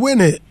 just win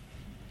it.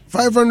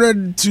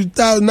 500 to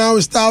 1,000, now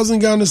it's 1,000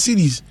 Ghana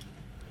cedis.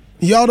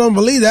 Y'all don't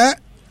believe that?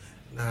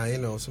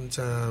 Nah,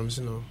 sometimes,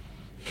 You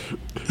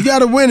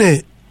gotta win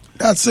it.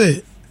 That's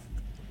it.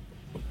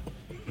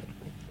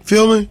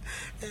 Feel me?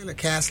 And the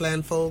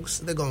Castland folks,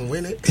 they're gonna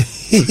win it.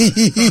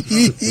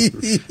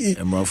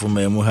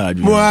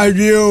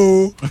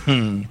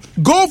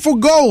 Go for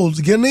gold.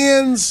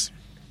 Ghanaians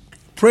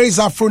praise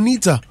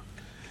Afronita.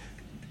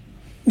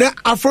 Now,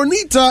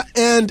 Afronita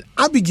and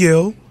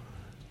Abigail,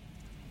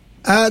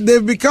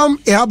 they've become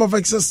a hub of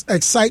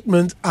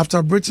excitement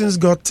after Britain's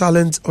Got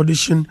Talent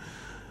audition.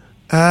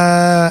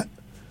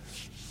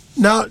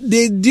 Now,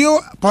 the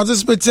duo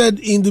participated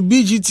in the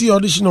BGT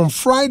audition on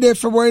Friday,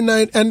 February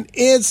 9, and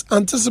is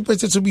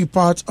anticipated to be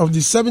part of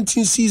the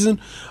 17th season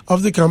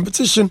of the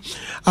competition.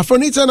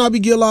 Afronita and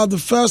Abigail are the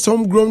first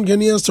homegrown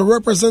Ghanaians to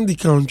represent the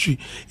country.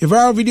 A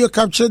viral video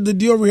captured the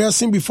duo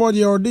rehearsing before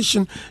the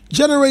audition,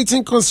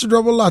 generating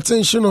considerable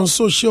attention on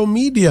social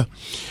media.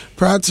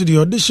 Prior to the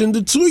audition,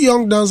 the two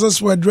young dancers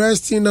were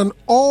dressed in an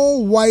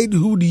all-white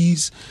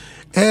hoodies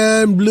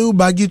and blue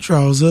baggy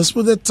trousers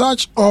with a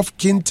touch of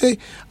kente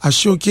are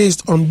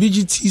showcased on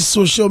BGT's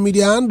social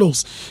media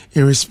handles.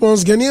 In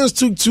response, Ghanaians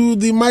took to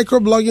the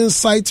microblogging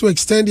site to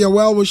extend their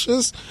well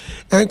wishes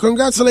and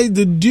congratulate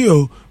the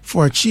duo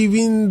for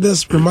achieving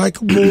this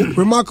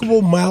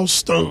remarkable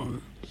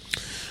milestone.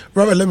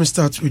 Robert, let me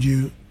start with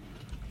you.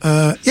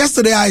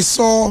 Yesterday I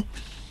saw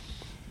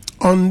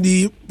on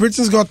the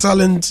Britain's Got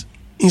Talent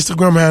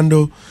Instagram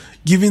handle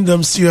giving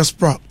them serious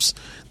props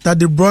that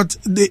they brought.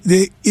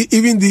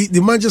 Even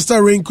the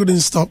Manchester Rain couldn't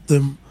stop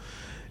them,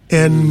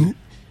 and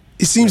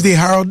it seems they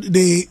held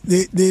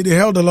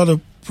a lot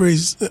of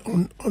praise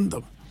on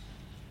them.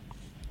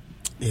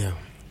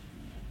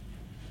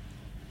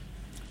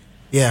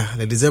 Yeah,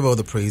 they deserve all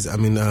the praise. I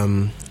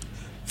mean,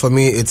 for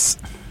me,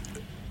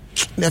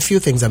 there are a few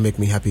things that make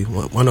me happy.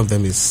 One of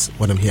them is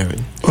what I'm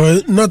hearing.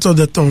 Not all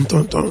the ton.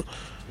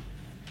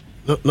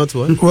 Not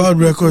what? World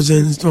records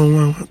and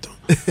ton.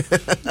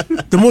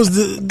 There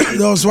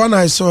was one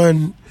I saw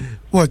in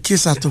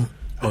Kisaton.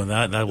 Oh,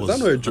 that was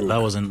not a joke?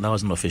 That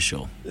wasn't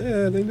official.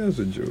 Yeah, I think that's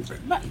a joke.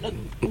 But,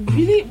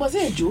 really, was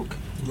it a joke?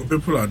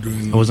 People are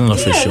doing. It wasn't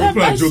official. Yeah,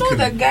 I saw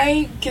the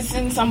guy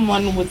kissing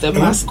someone with a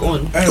mask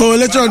on.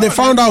 Later on, they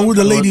found out who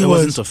the lady It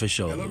was. wasn't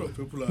official.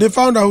 They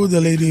found out who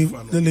the lady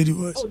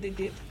was. Oh, they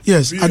did?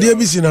 Yes, at the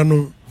ABC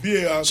Nano.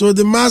 So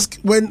the mask,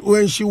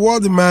 when she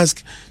wore the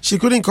mask, she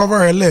couldn't cover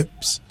her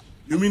lips.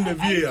 You mean the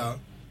VAR?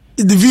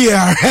 The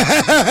VAR.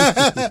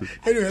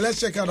 Anyway, let's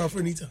check out our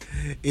Finita.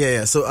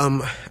 Yeah. So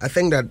I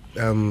think that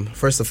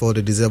first of all,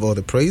 they deserve all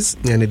the praise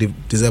and they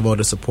deserve all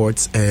the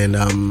support.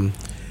 And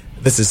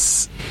this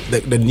is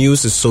the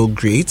news is so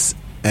great,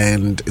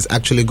 and it's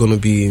actually going to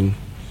be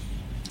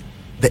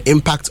the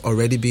impact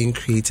already being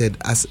created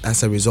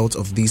as a result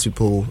of these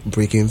people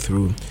breaking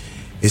through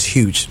is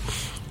huge.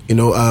 You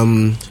know,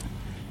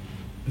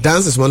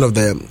 dance is one of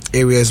the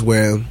areas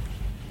where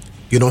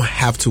you don't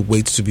have to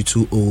wait to be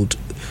too old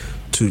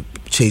to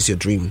chase your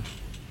dream.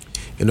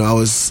 You know,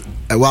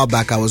 a while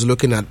back I was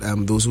looking at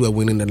those who are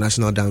winning the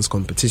national dance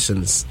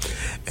competitions,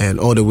 and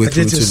all the way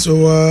through to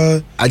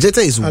Ajeta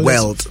is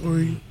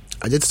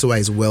Ajeta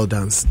is well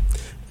danced.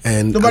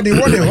 And but he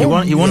won at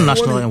home. He won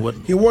national and what?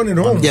 He won at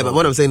home. Yeah, but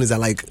what I'm saying is that,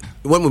 like,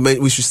 when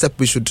we should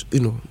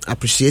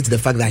appreciate the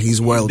fact that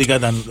he's world bigger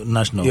than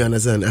national. You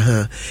understand?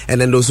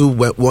 And then those who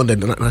won the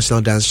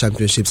national dance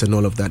championships and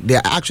all of that, they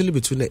are actually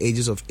between the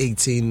ages of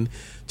 18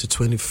 to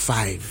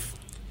 25.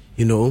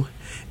 You know,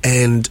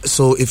 and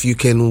so if you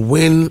can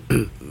win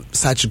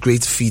such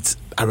great feats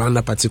around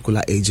that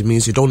particular age, it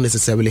means you don't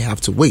necessarily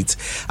have to wait.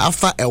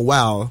 After a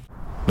while,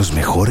 Los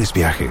mejores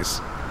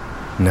viajes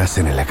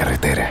nacen en la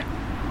carretera.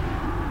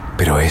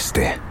 Pero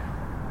este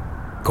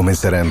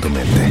comenzará en tu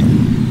mente.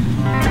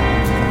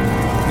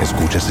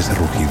 ¿Escuchas ese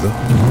rugido?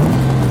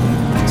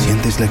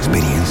 ¿Sientes la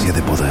experiencia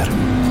de poder?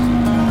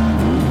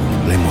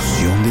 ¿La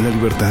emoción de la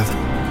libertad?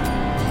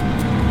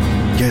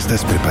 Ya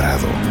estás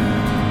preparado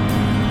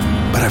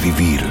para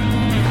vivir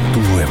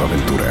tu nueva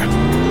aventura.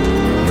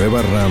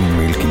 Nueva RAM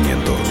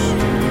 1500.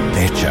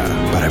 Hecha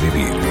para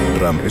vivir.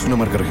 RAM es una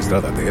marca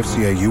registrada de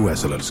FCA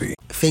US LLC.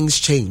 Things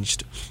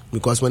changed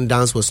because when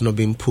dance was not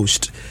being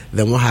pushed,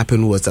 then what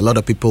happened was a lot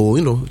of people,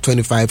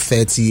 25,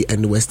 30,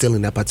 and they were still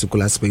in that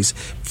particular space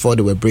before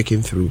they were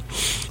breaking through.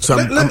 So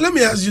let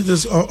me ask you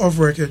this off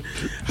record.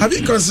 Have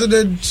you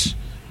considered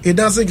a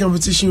dancing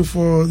competition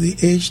for the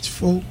aged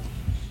folk?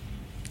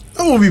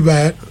 That won't be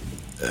bad.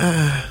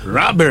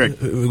 Robert,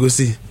 we go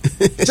see.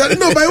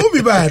 No, but it won't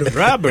be bad.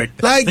 Robert,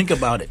 like, think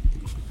about it.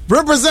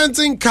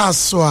 Representing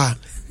Kaswa.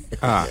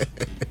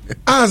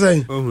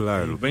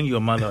 You'll bring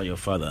your mother or your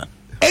father.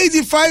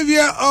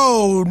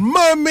 85-year-old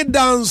Mami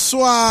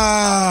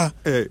Danswa.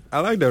 Hey, I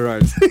like the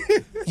rhymes.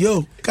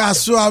 Yo,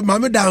 Kaswa,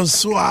 Mami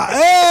Danswa.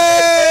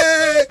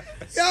 Hey!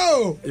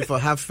 Yo! If I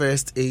have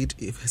first aid,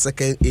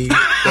 second aid,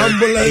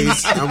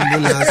 ambulance,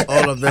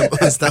 all of them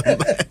on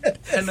standby.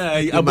 And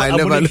you might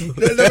never know.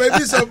 There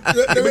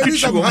may be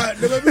some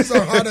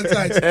heart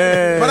attacks.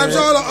 But I'm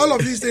sure all of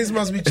these things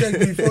must be checked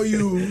before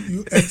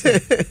you enter.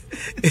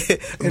 Anyway.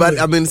 But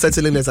I mean,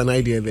 certainly there's an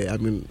idea there. I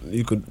mean,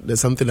 there's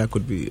something that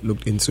could be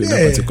looked into in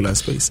that particular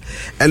space.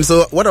 And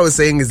so what I was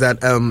saying is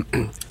that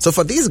so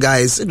for these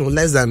guys,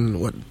 less than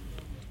what.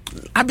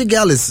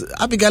 Abigail is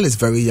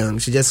very young.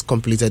 She just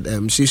completed.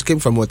 She came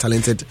from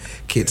talented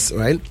kids,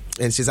 right?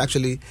 And she's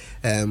actually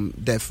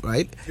deaf,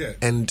 right? Yeah.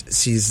 And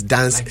she's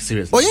dancing. Like,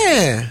 seriously? Oh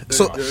yeah.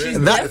 So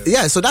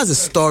So that's a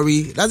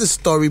story. That's a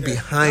story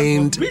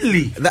behind. Oh,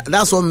 really?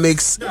 That's what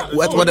makes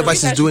whatever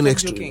she's doing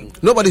extra.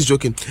 Nobody's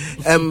joking.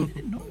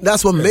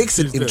 That's what makes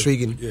it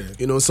intriguing.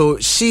 Yeah. So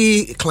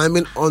she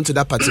climbing onto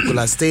that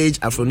particular stage,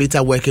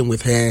 Afronita working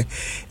with her.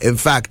 In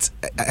fact,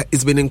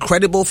 it's been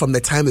incredible from the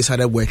time they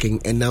started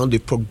working, and now they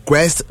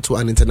progressed to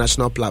an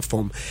international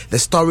platform. The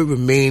story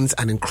remains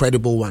an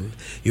incredible one.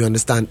 You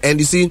understand? And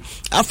you see,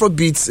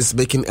 Afrobeats is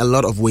making a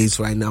lot of waves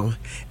right now,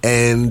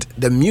 and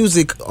the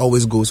music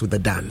always goes with the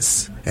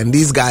dance. And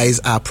these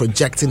guys are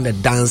projecting the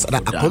dance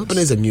that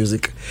accompanies the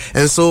music.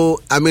 And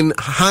so, I mean,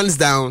 hands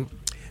down,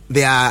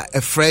 they are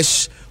a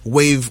fresh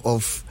wave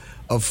of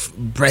of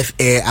breath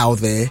air out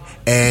there,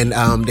 and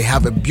they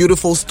have a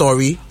beautiful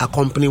story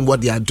accompanying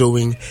what they are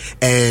doing,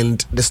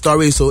 and the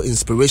story is so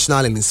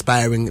inspirational and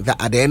inspiring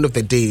that at the end of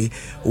the day,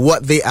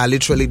 what they are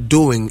literally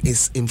doing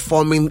is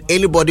informing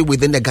anybody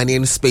within the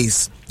Ghanaian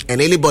space and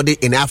anybody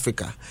in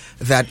Africa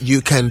that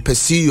you can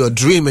pursue your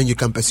dream, and you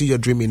can pursue your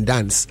dream in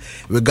dance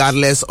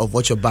regardless of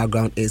what your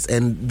background is.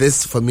 And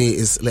this for me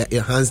is like,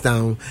 hands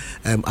down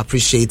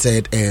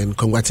appreciated, and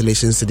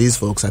congratulations to these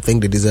folks. I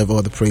think they deserve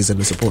all the praise and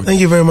the support. Thank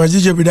you very much.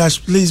 DJ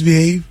Bidash, please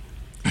behave.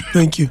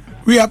 Thank you.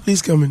 Ria,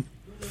 please come in.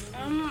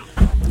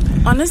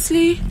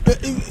 Honestly,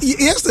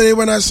 yesterday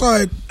when I saw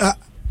it,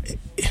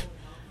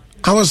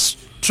 I was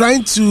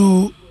trying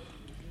to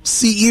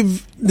see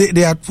if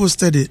they had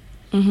posted it.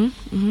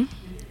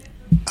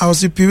 I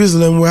was with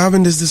previously and we're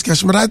having this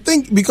discussion, but I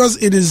think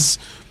because it is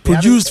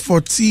produced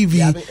for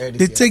TV,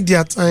 they take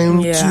their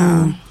time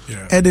to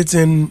edit,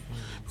 and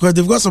because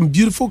they've got some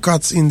beautiful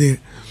cuts in there.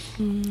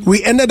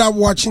 We ended up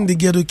watching the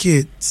Ghetto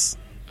Kids.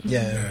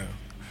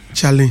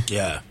 Charlie.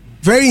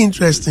 Very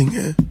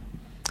interesting.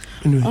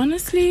 Anyway.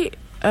 Honestly,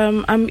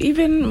 I'm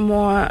even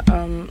more.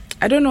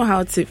 I don't know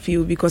how to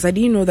feel because I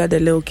didn't know that the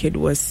little kid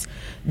was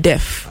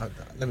deaf.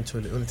 Let me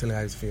tell you how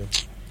it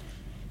feels.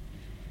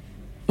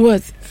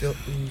 What? Feel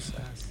whose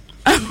ass?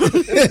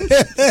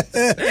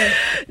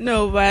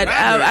 No, but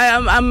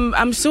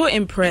I'm so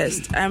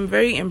impressed. I'm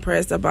very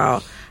impressed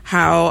about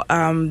how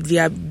they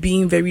are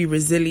being very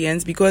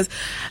resilient because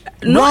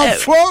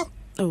Yes.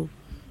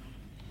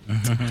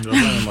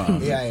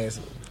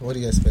 What do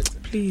you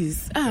expect?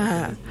 Please,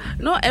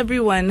 not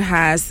everyone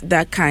has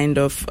that kind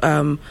of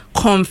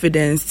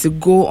confidence to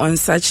go on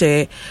such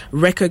a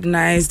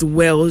recognized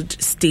world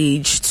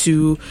stage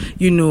to,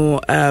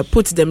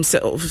 put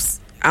themselves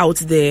out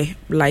there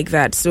like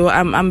that. So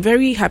I'm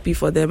very happy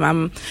for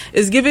them.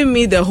 It's giving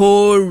me the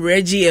whole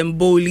Reggie and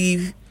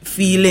Bowley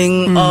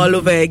feeling all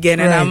over again,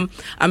 and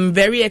I'm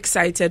very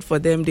excited for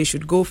them. They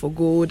should go for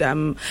gold.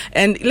 And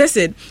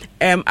listen,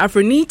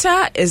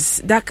 Afronita is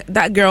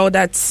that girl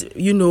that's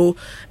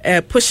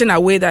pushing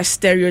away that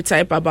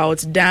stereotype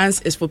about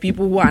dance is for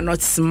people who are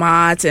not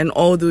smart and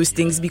all those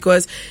things,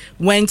 because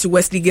went to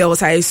Wesley Girls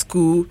High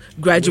School,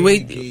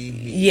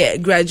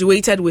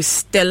 graduated with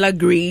stellar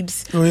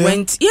grades,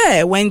 went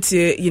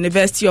to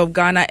University of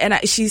Ghana, and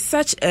she's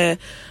such a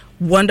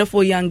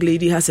wonderful young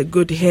lady, has a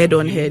good head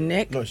on her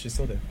neck. No, she's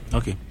still there.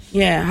 Okay.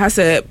 Yeah, has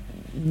a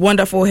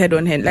wonderful head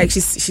on her. Like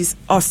she's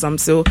awesome.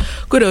 So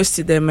kudos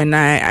to them, and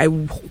I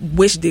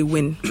wish they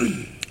win.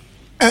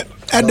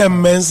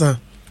 Adam Mensah.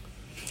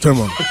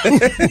 Come on.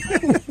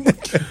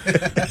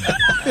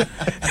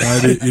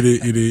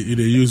 It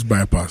use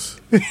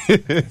bypass.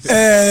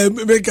 I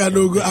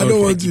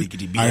don't want to.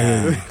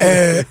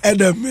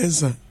 Adam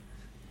Mensah.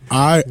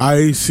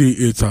 I see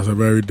it as a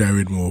very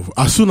daring move.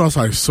 As soon as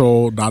I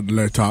saw that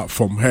letter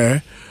from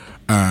her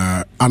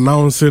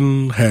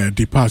announcing her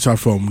departure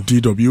from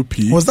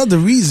DWP, was that the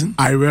reason?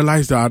 I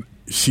realized that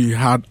she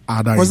had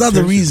other. Was that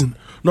the reason?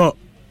 No,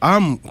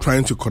 I'm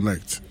trying to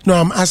connect. No,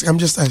 I'm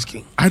just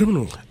asking. I don't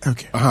know.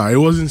 Okay. It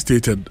wasn't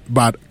stated,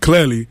 but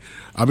clearly,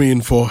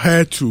 for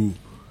her to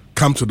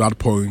come to that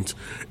point,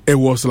 it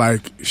was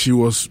like she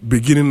was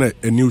beginning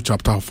a new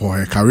chapter for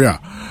her career.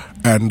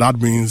 And that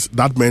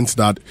meant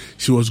that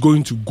she was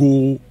going to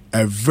go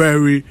a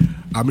very,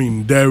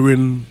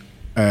 daring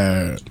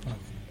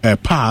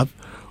path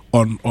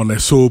on a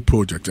soul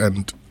project.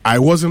 And I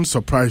wasn't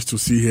surprised to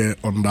see her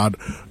on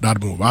that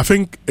move. I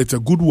think it's a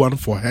good one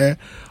for her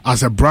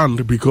as a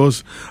brand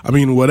because,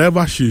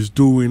 whatever she's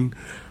doing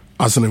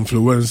as an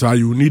influencer,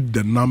 you need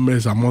the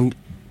numbers among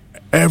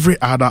every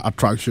other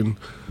attraction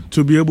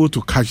to be able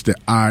to catch the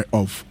eye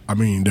of,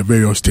 the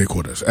various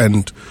stakeholders.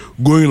 And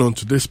going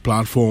onto this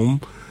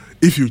platform,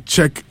 if you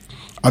check,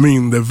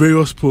 the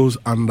various posts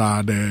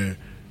under the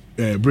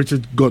British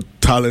Got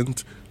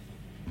Talent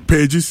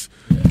pages,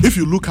 if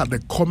you look at the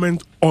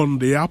comment on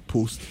their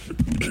post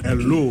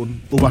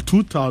alone, over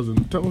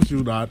 2,000 tells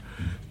you that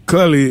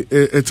clearly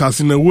it has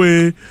in a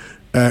way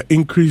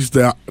increased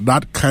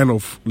that kind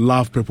of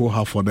love people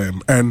have for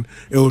them, and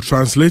it will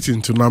translate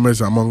into numbers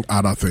among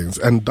other things.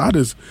 And that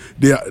is,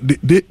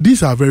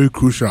 these are very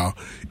crucial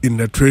in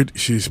the trade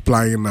she's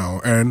plying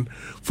now. And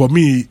for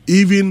me,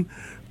 even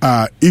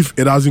if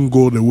it doesn't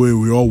go the way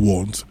we all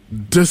want,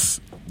 this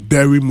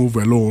dairy move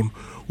alone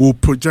will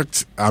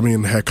project,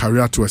 her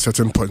career to a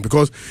certain point.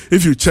 Because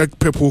if you check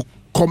people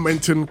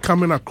commenting,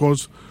 coming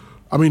across,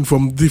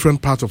 from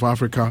different parts of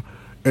Africa,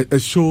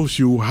 it shows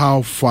you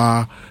how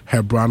far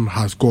her brand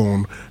has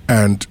gone.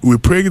 And we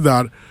pray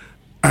that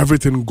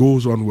everything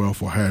goes on well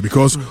for her.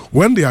 Because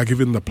when they are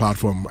given the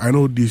platform, I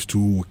know these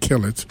two will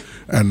kill it.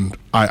 And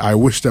I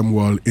wish them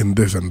well in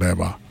this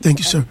endeavor. Thank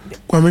you, sir.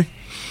 Kwame?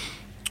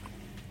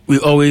 We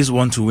always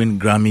want to win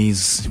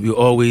Grammys. We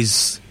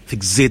always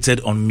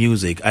fixated on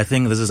music. I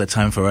think this is a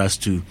time for us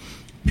to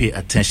pay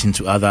attention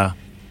to other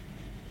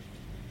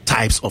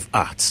types of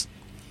arts.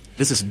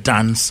 This is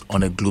dance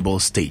on a global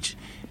stage.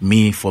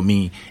 For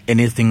me,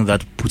 anything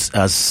that puts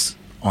us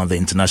on the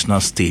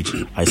international stage,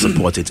 I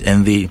support it.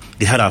 And they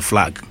had our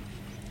flag.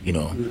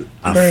 and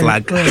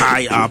flag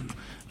high up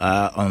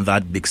on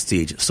that big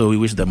stage. So we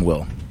wish them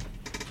well.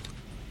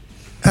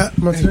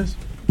 Martinez?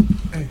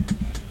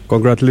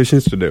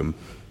 Congratulations to them.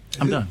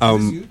 I'm done.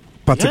 I'm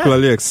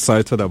particularly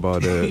excited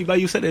about but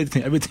you said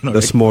everything the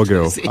already. small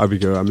girl,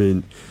 Abigail. I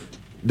mean,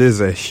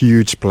 there's a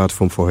huge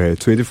platform for her.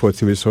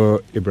 2014, we saw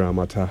Abraham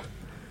Atta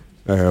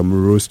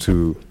rose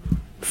to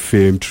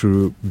fame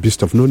through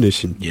Beast of No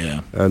Nation.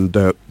 Yeah. And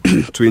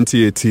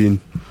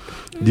 2018,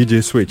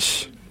 DJ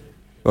Switch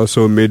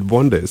also made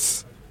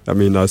wonders. I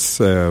mean,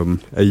 as a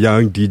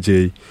young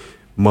DJ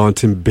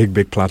mounting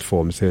big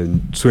platforms.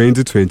 And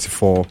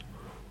 2024,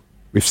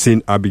 we've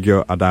seen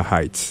Abigail at that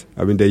height.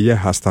 I mean, the year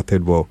has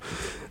started well.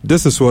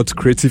 This is what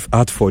creative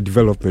art for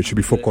development should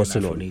be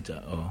focusing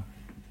on.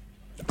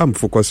 I'm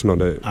focusing on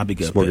the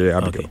Abigail. small girl,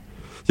 Abigail. Okay.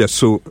 Yes,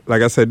 so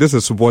like I said, this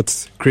is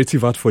what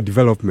creative art for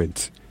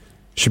development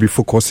should be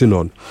focusing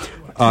on.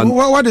 And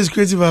What is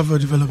creative art for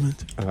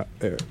development?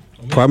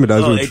 Kwame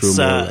doesn't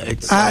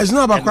it's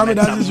not about Kwame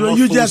Dazu.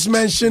 You just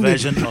mentioned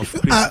it.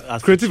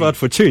 Creative art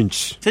for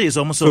change. It's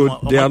almost so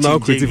they are now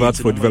creative art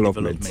for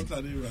development.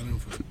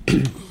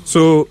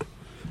 So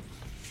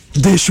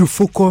they should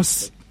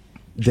focus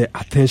their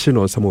attention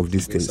on some of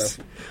these things.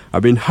 I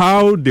mean,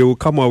 how they will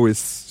come out with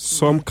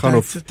some kind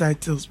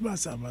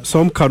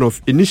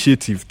of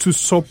initiative to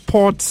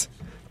support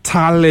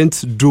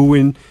talent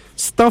doing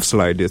stuffs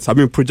like this. I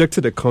mean,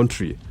 projecting the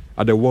country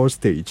at the world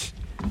stage.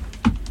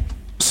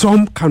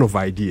 Some kind of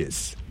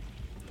ideas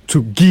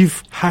to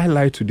give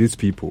highlight to these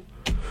people.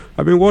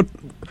 I mean,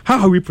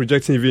 how are we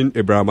projecting even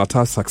Abraham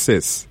Atta's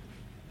success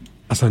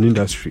as an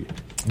industry?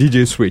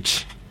 DJ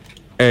Switch.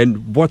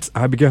 And what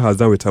Abigail has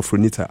done with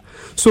Afronita.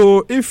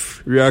 So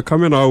if we are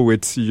coming out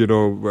with,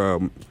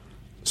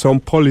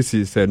 some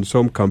policies and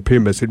some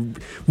campaign message,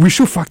 we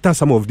should factor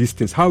some of these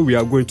things. How we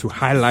are going to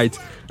highlight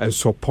and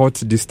support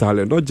this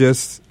talent, not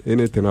just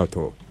anything at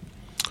all.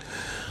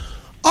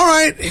 All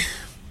right.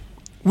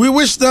 We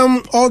wish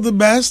them all the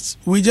best.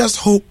 We just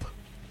hope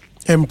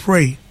and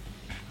pray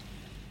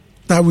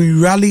that we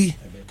rally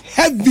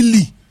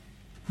heavily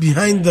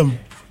behind them.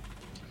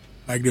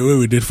 Like the way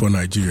we did for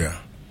Nigeria.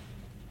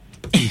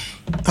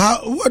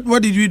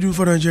 What did we do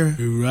for Nigeria?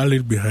 We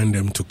rallied behind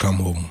them to come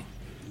home.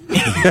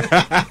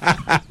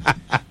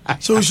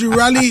 So we should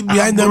rally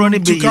behind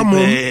them to come home.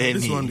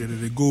 This one,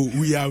 they go.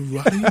 We are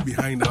rallying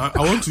behind them. I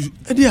want to.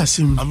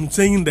 I'm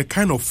saying the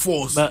kind of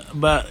force.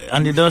 But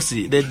Andy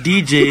Dossi, the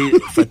DJ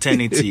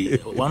fraternity,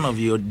 one of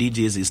your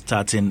DJs is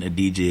starting a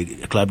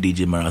club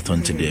DJ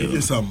marathon today.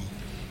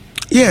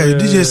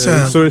 DJ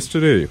Sam. So it's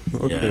today.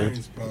 Okay.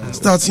 Yeah.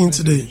 Starting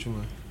today.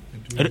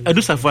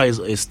 Edu Safa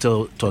is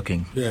still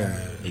talking. Yeah.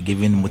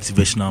 Giving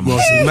motivational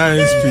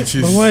nice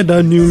speeches. But why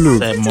that new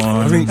look?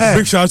 I think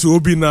big shout out to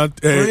Obi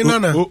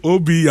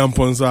Obi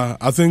Yamponsa.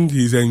 I think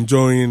he's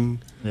enjoying.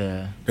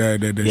 Yeah.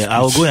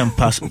 I'll go and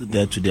pass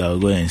there today. I'll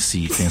go and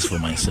see things for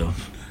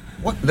myself.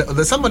 What?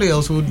 There's somebody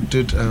else who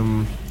did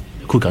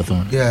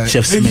cookathon. Yeah.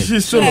 Chef Smith.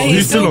 He's still on.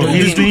 He's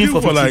doing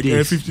for 50 like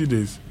days. 50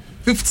 days.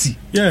 50.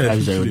 Yeah.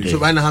 50 days. So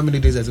right now, how many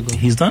days has it gone?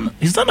 He's done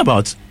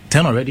about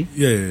 10 already.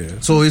 Yeah.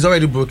 So he's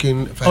already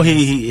broken.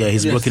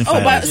 He's broken.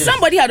 Oh, but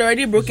somebody had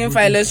already broken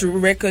Filer's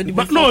record.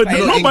 But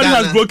nobody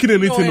has broken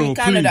anything. In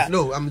Canada.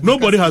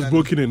 Nobody has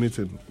broken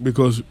anything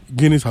because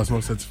Guinness has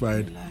not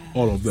certified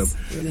all of them.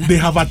 They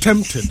have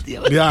attempted.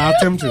 They are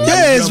attempting.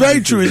 Yeah, it's very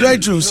true. It's very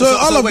true. So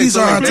all of these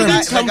are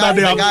attempts.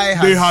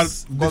 They have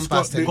gone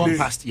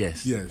past.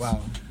 Yes.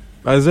 Wow.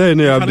 Is there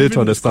any update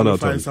on the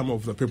standard? Some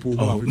of the people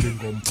who have even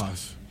gone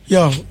past.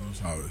 Yo,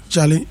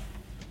 Charlie.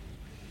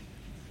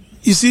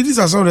 You see, these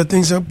are some of the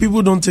things that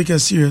people don't take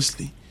as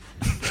seriously.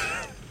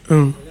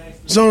 Some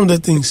of the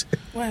things.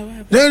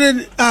 Why?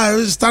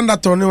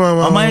 Standard on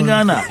Oh my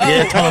Ghana.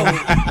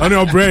 On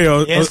your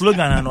brain. Yes,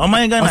 slogan. Oh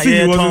my Ghana. I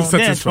think he wasn't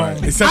satisfied.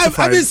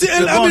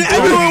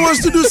 Everyone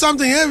wants to do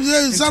something.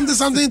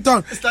 Something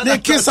done. They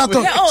kiss at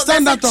on.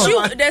 Stand at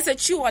on. There's a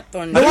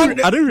chewathon. I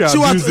didn't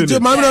realize it.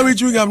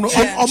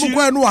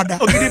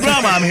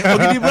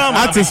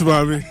 Artist,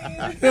 mommy.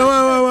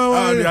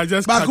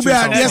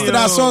 Yesterday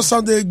I saw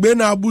something. Then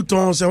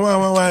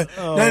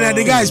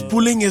the guy is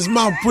pulling his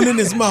mouth.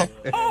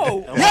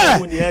 Oh. Yeah.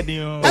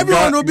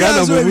 Everyone will be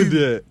as well.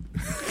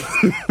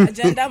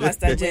 Agenda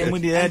master Jen.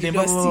 We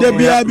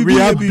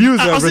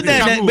abuse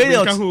everything.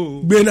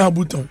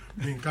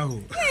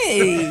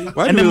 Hey.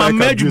 Why do you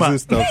like abusing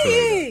stuff?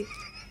 Hey.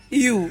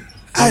 You.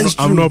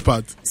 I'm not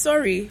part.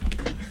 Sorry.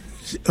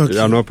 Okay.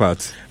 I'm not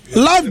part.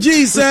 Love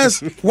G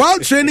says, while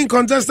training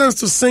contestants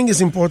to sing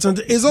is important,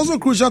 it's also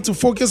crucial to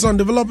focus on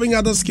developing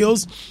other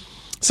skills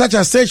such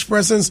as stage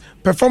presence,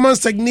 performance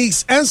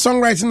techniques, and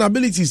songwriting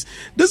abilities.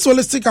 This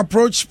holistic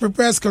approach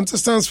prepares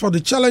contestants for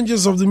the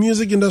challenges of the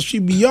music industry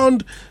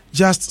beyond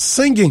just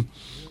singing.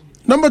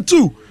 Number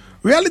 2,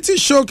 reality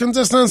show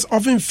contestants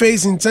often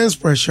face intense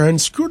pressure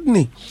and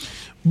scrutiny,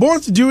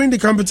 both during the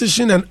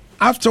competition and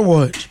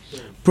afterward.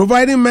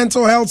 Providing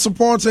mental health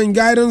support and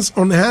guidance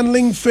on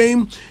handling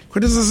fame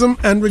Criticism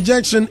and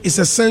rejection is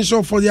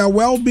essential for their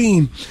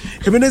well-being.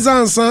 Ebenezer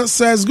Ansa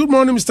says, good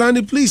morning, Mr.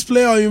 Andy. Please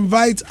play or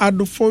invite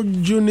Adolfo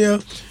Jr.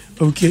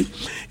 Okay.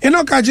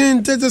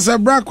 Inokajin Tete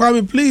said, Brad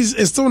Kwame, please.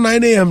 It's still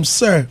 9 a.m.,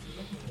 sir.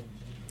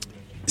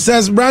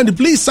 Says, Brandy,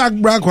 please sack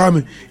Brad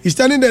Kwame. He's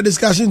turning the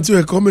discussion to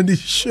a comedy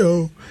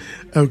show.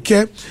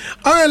 Okay.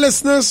 All right,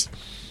 listeners.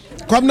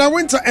 Kwame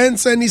Winter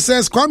ends and he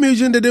says, Kwame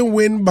Eugene didn't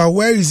win, but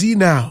where is he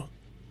now?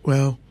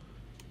 Well,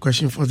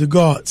 question for the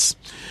gods.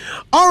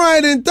 All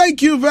right, and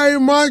thank you very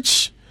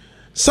much.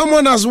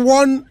 Someone has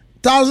won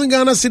 1,000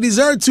 Ghana cedis,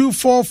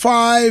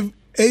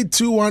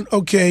 0245-821.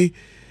 Okay.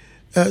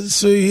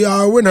 So you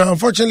are a winner.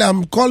 Unfortunately,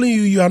 I'm calling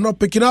you. You are not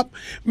picking up.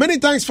 Many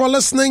thanks for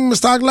listening.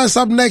 Mr. Agla is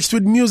up next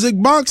with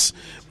Music Box.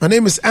 My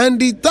name is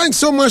Andy. Thanks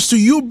so much to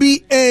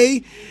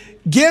UBA,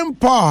 Game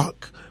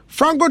Park,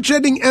 Franco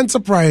Trading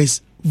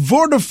Enterprise,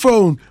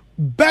 Vodafone,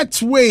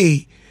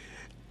 Betway,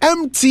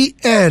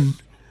 MTN,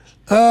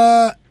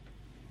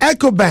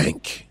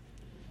 EcoBank.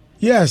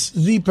 Yes,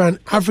 the Pan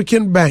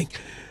African Bank.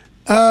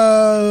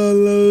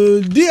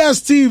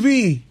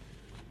 DSTV.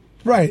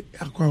 Right.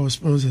 Aqua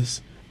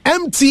sponsors.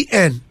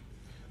 MTN.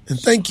 And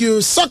thank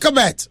you,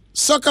 Soccerbet,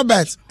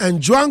 and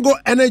Juango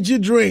Energy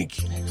Drink.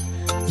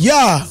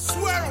 Yeah.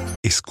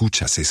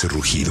 Escuchas ese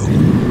rugido.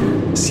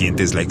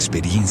 Sientes la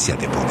experiencia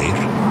de poder,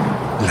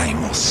 la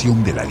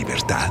emoción de la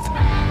libertad.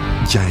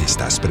 Ya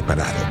estás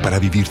preparado para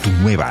vivir tu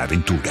nueva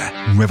aventura.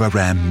 Nueva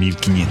Ram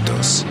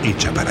 1500,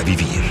 hecha para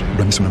vivir.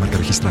 Ram es una marca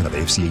registrada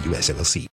de FCA US LLC.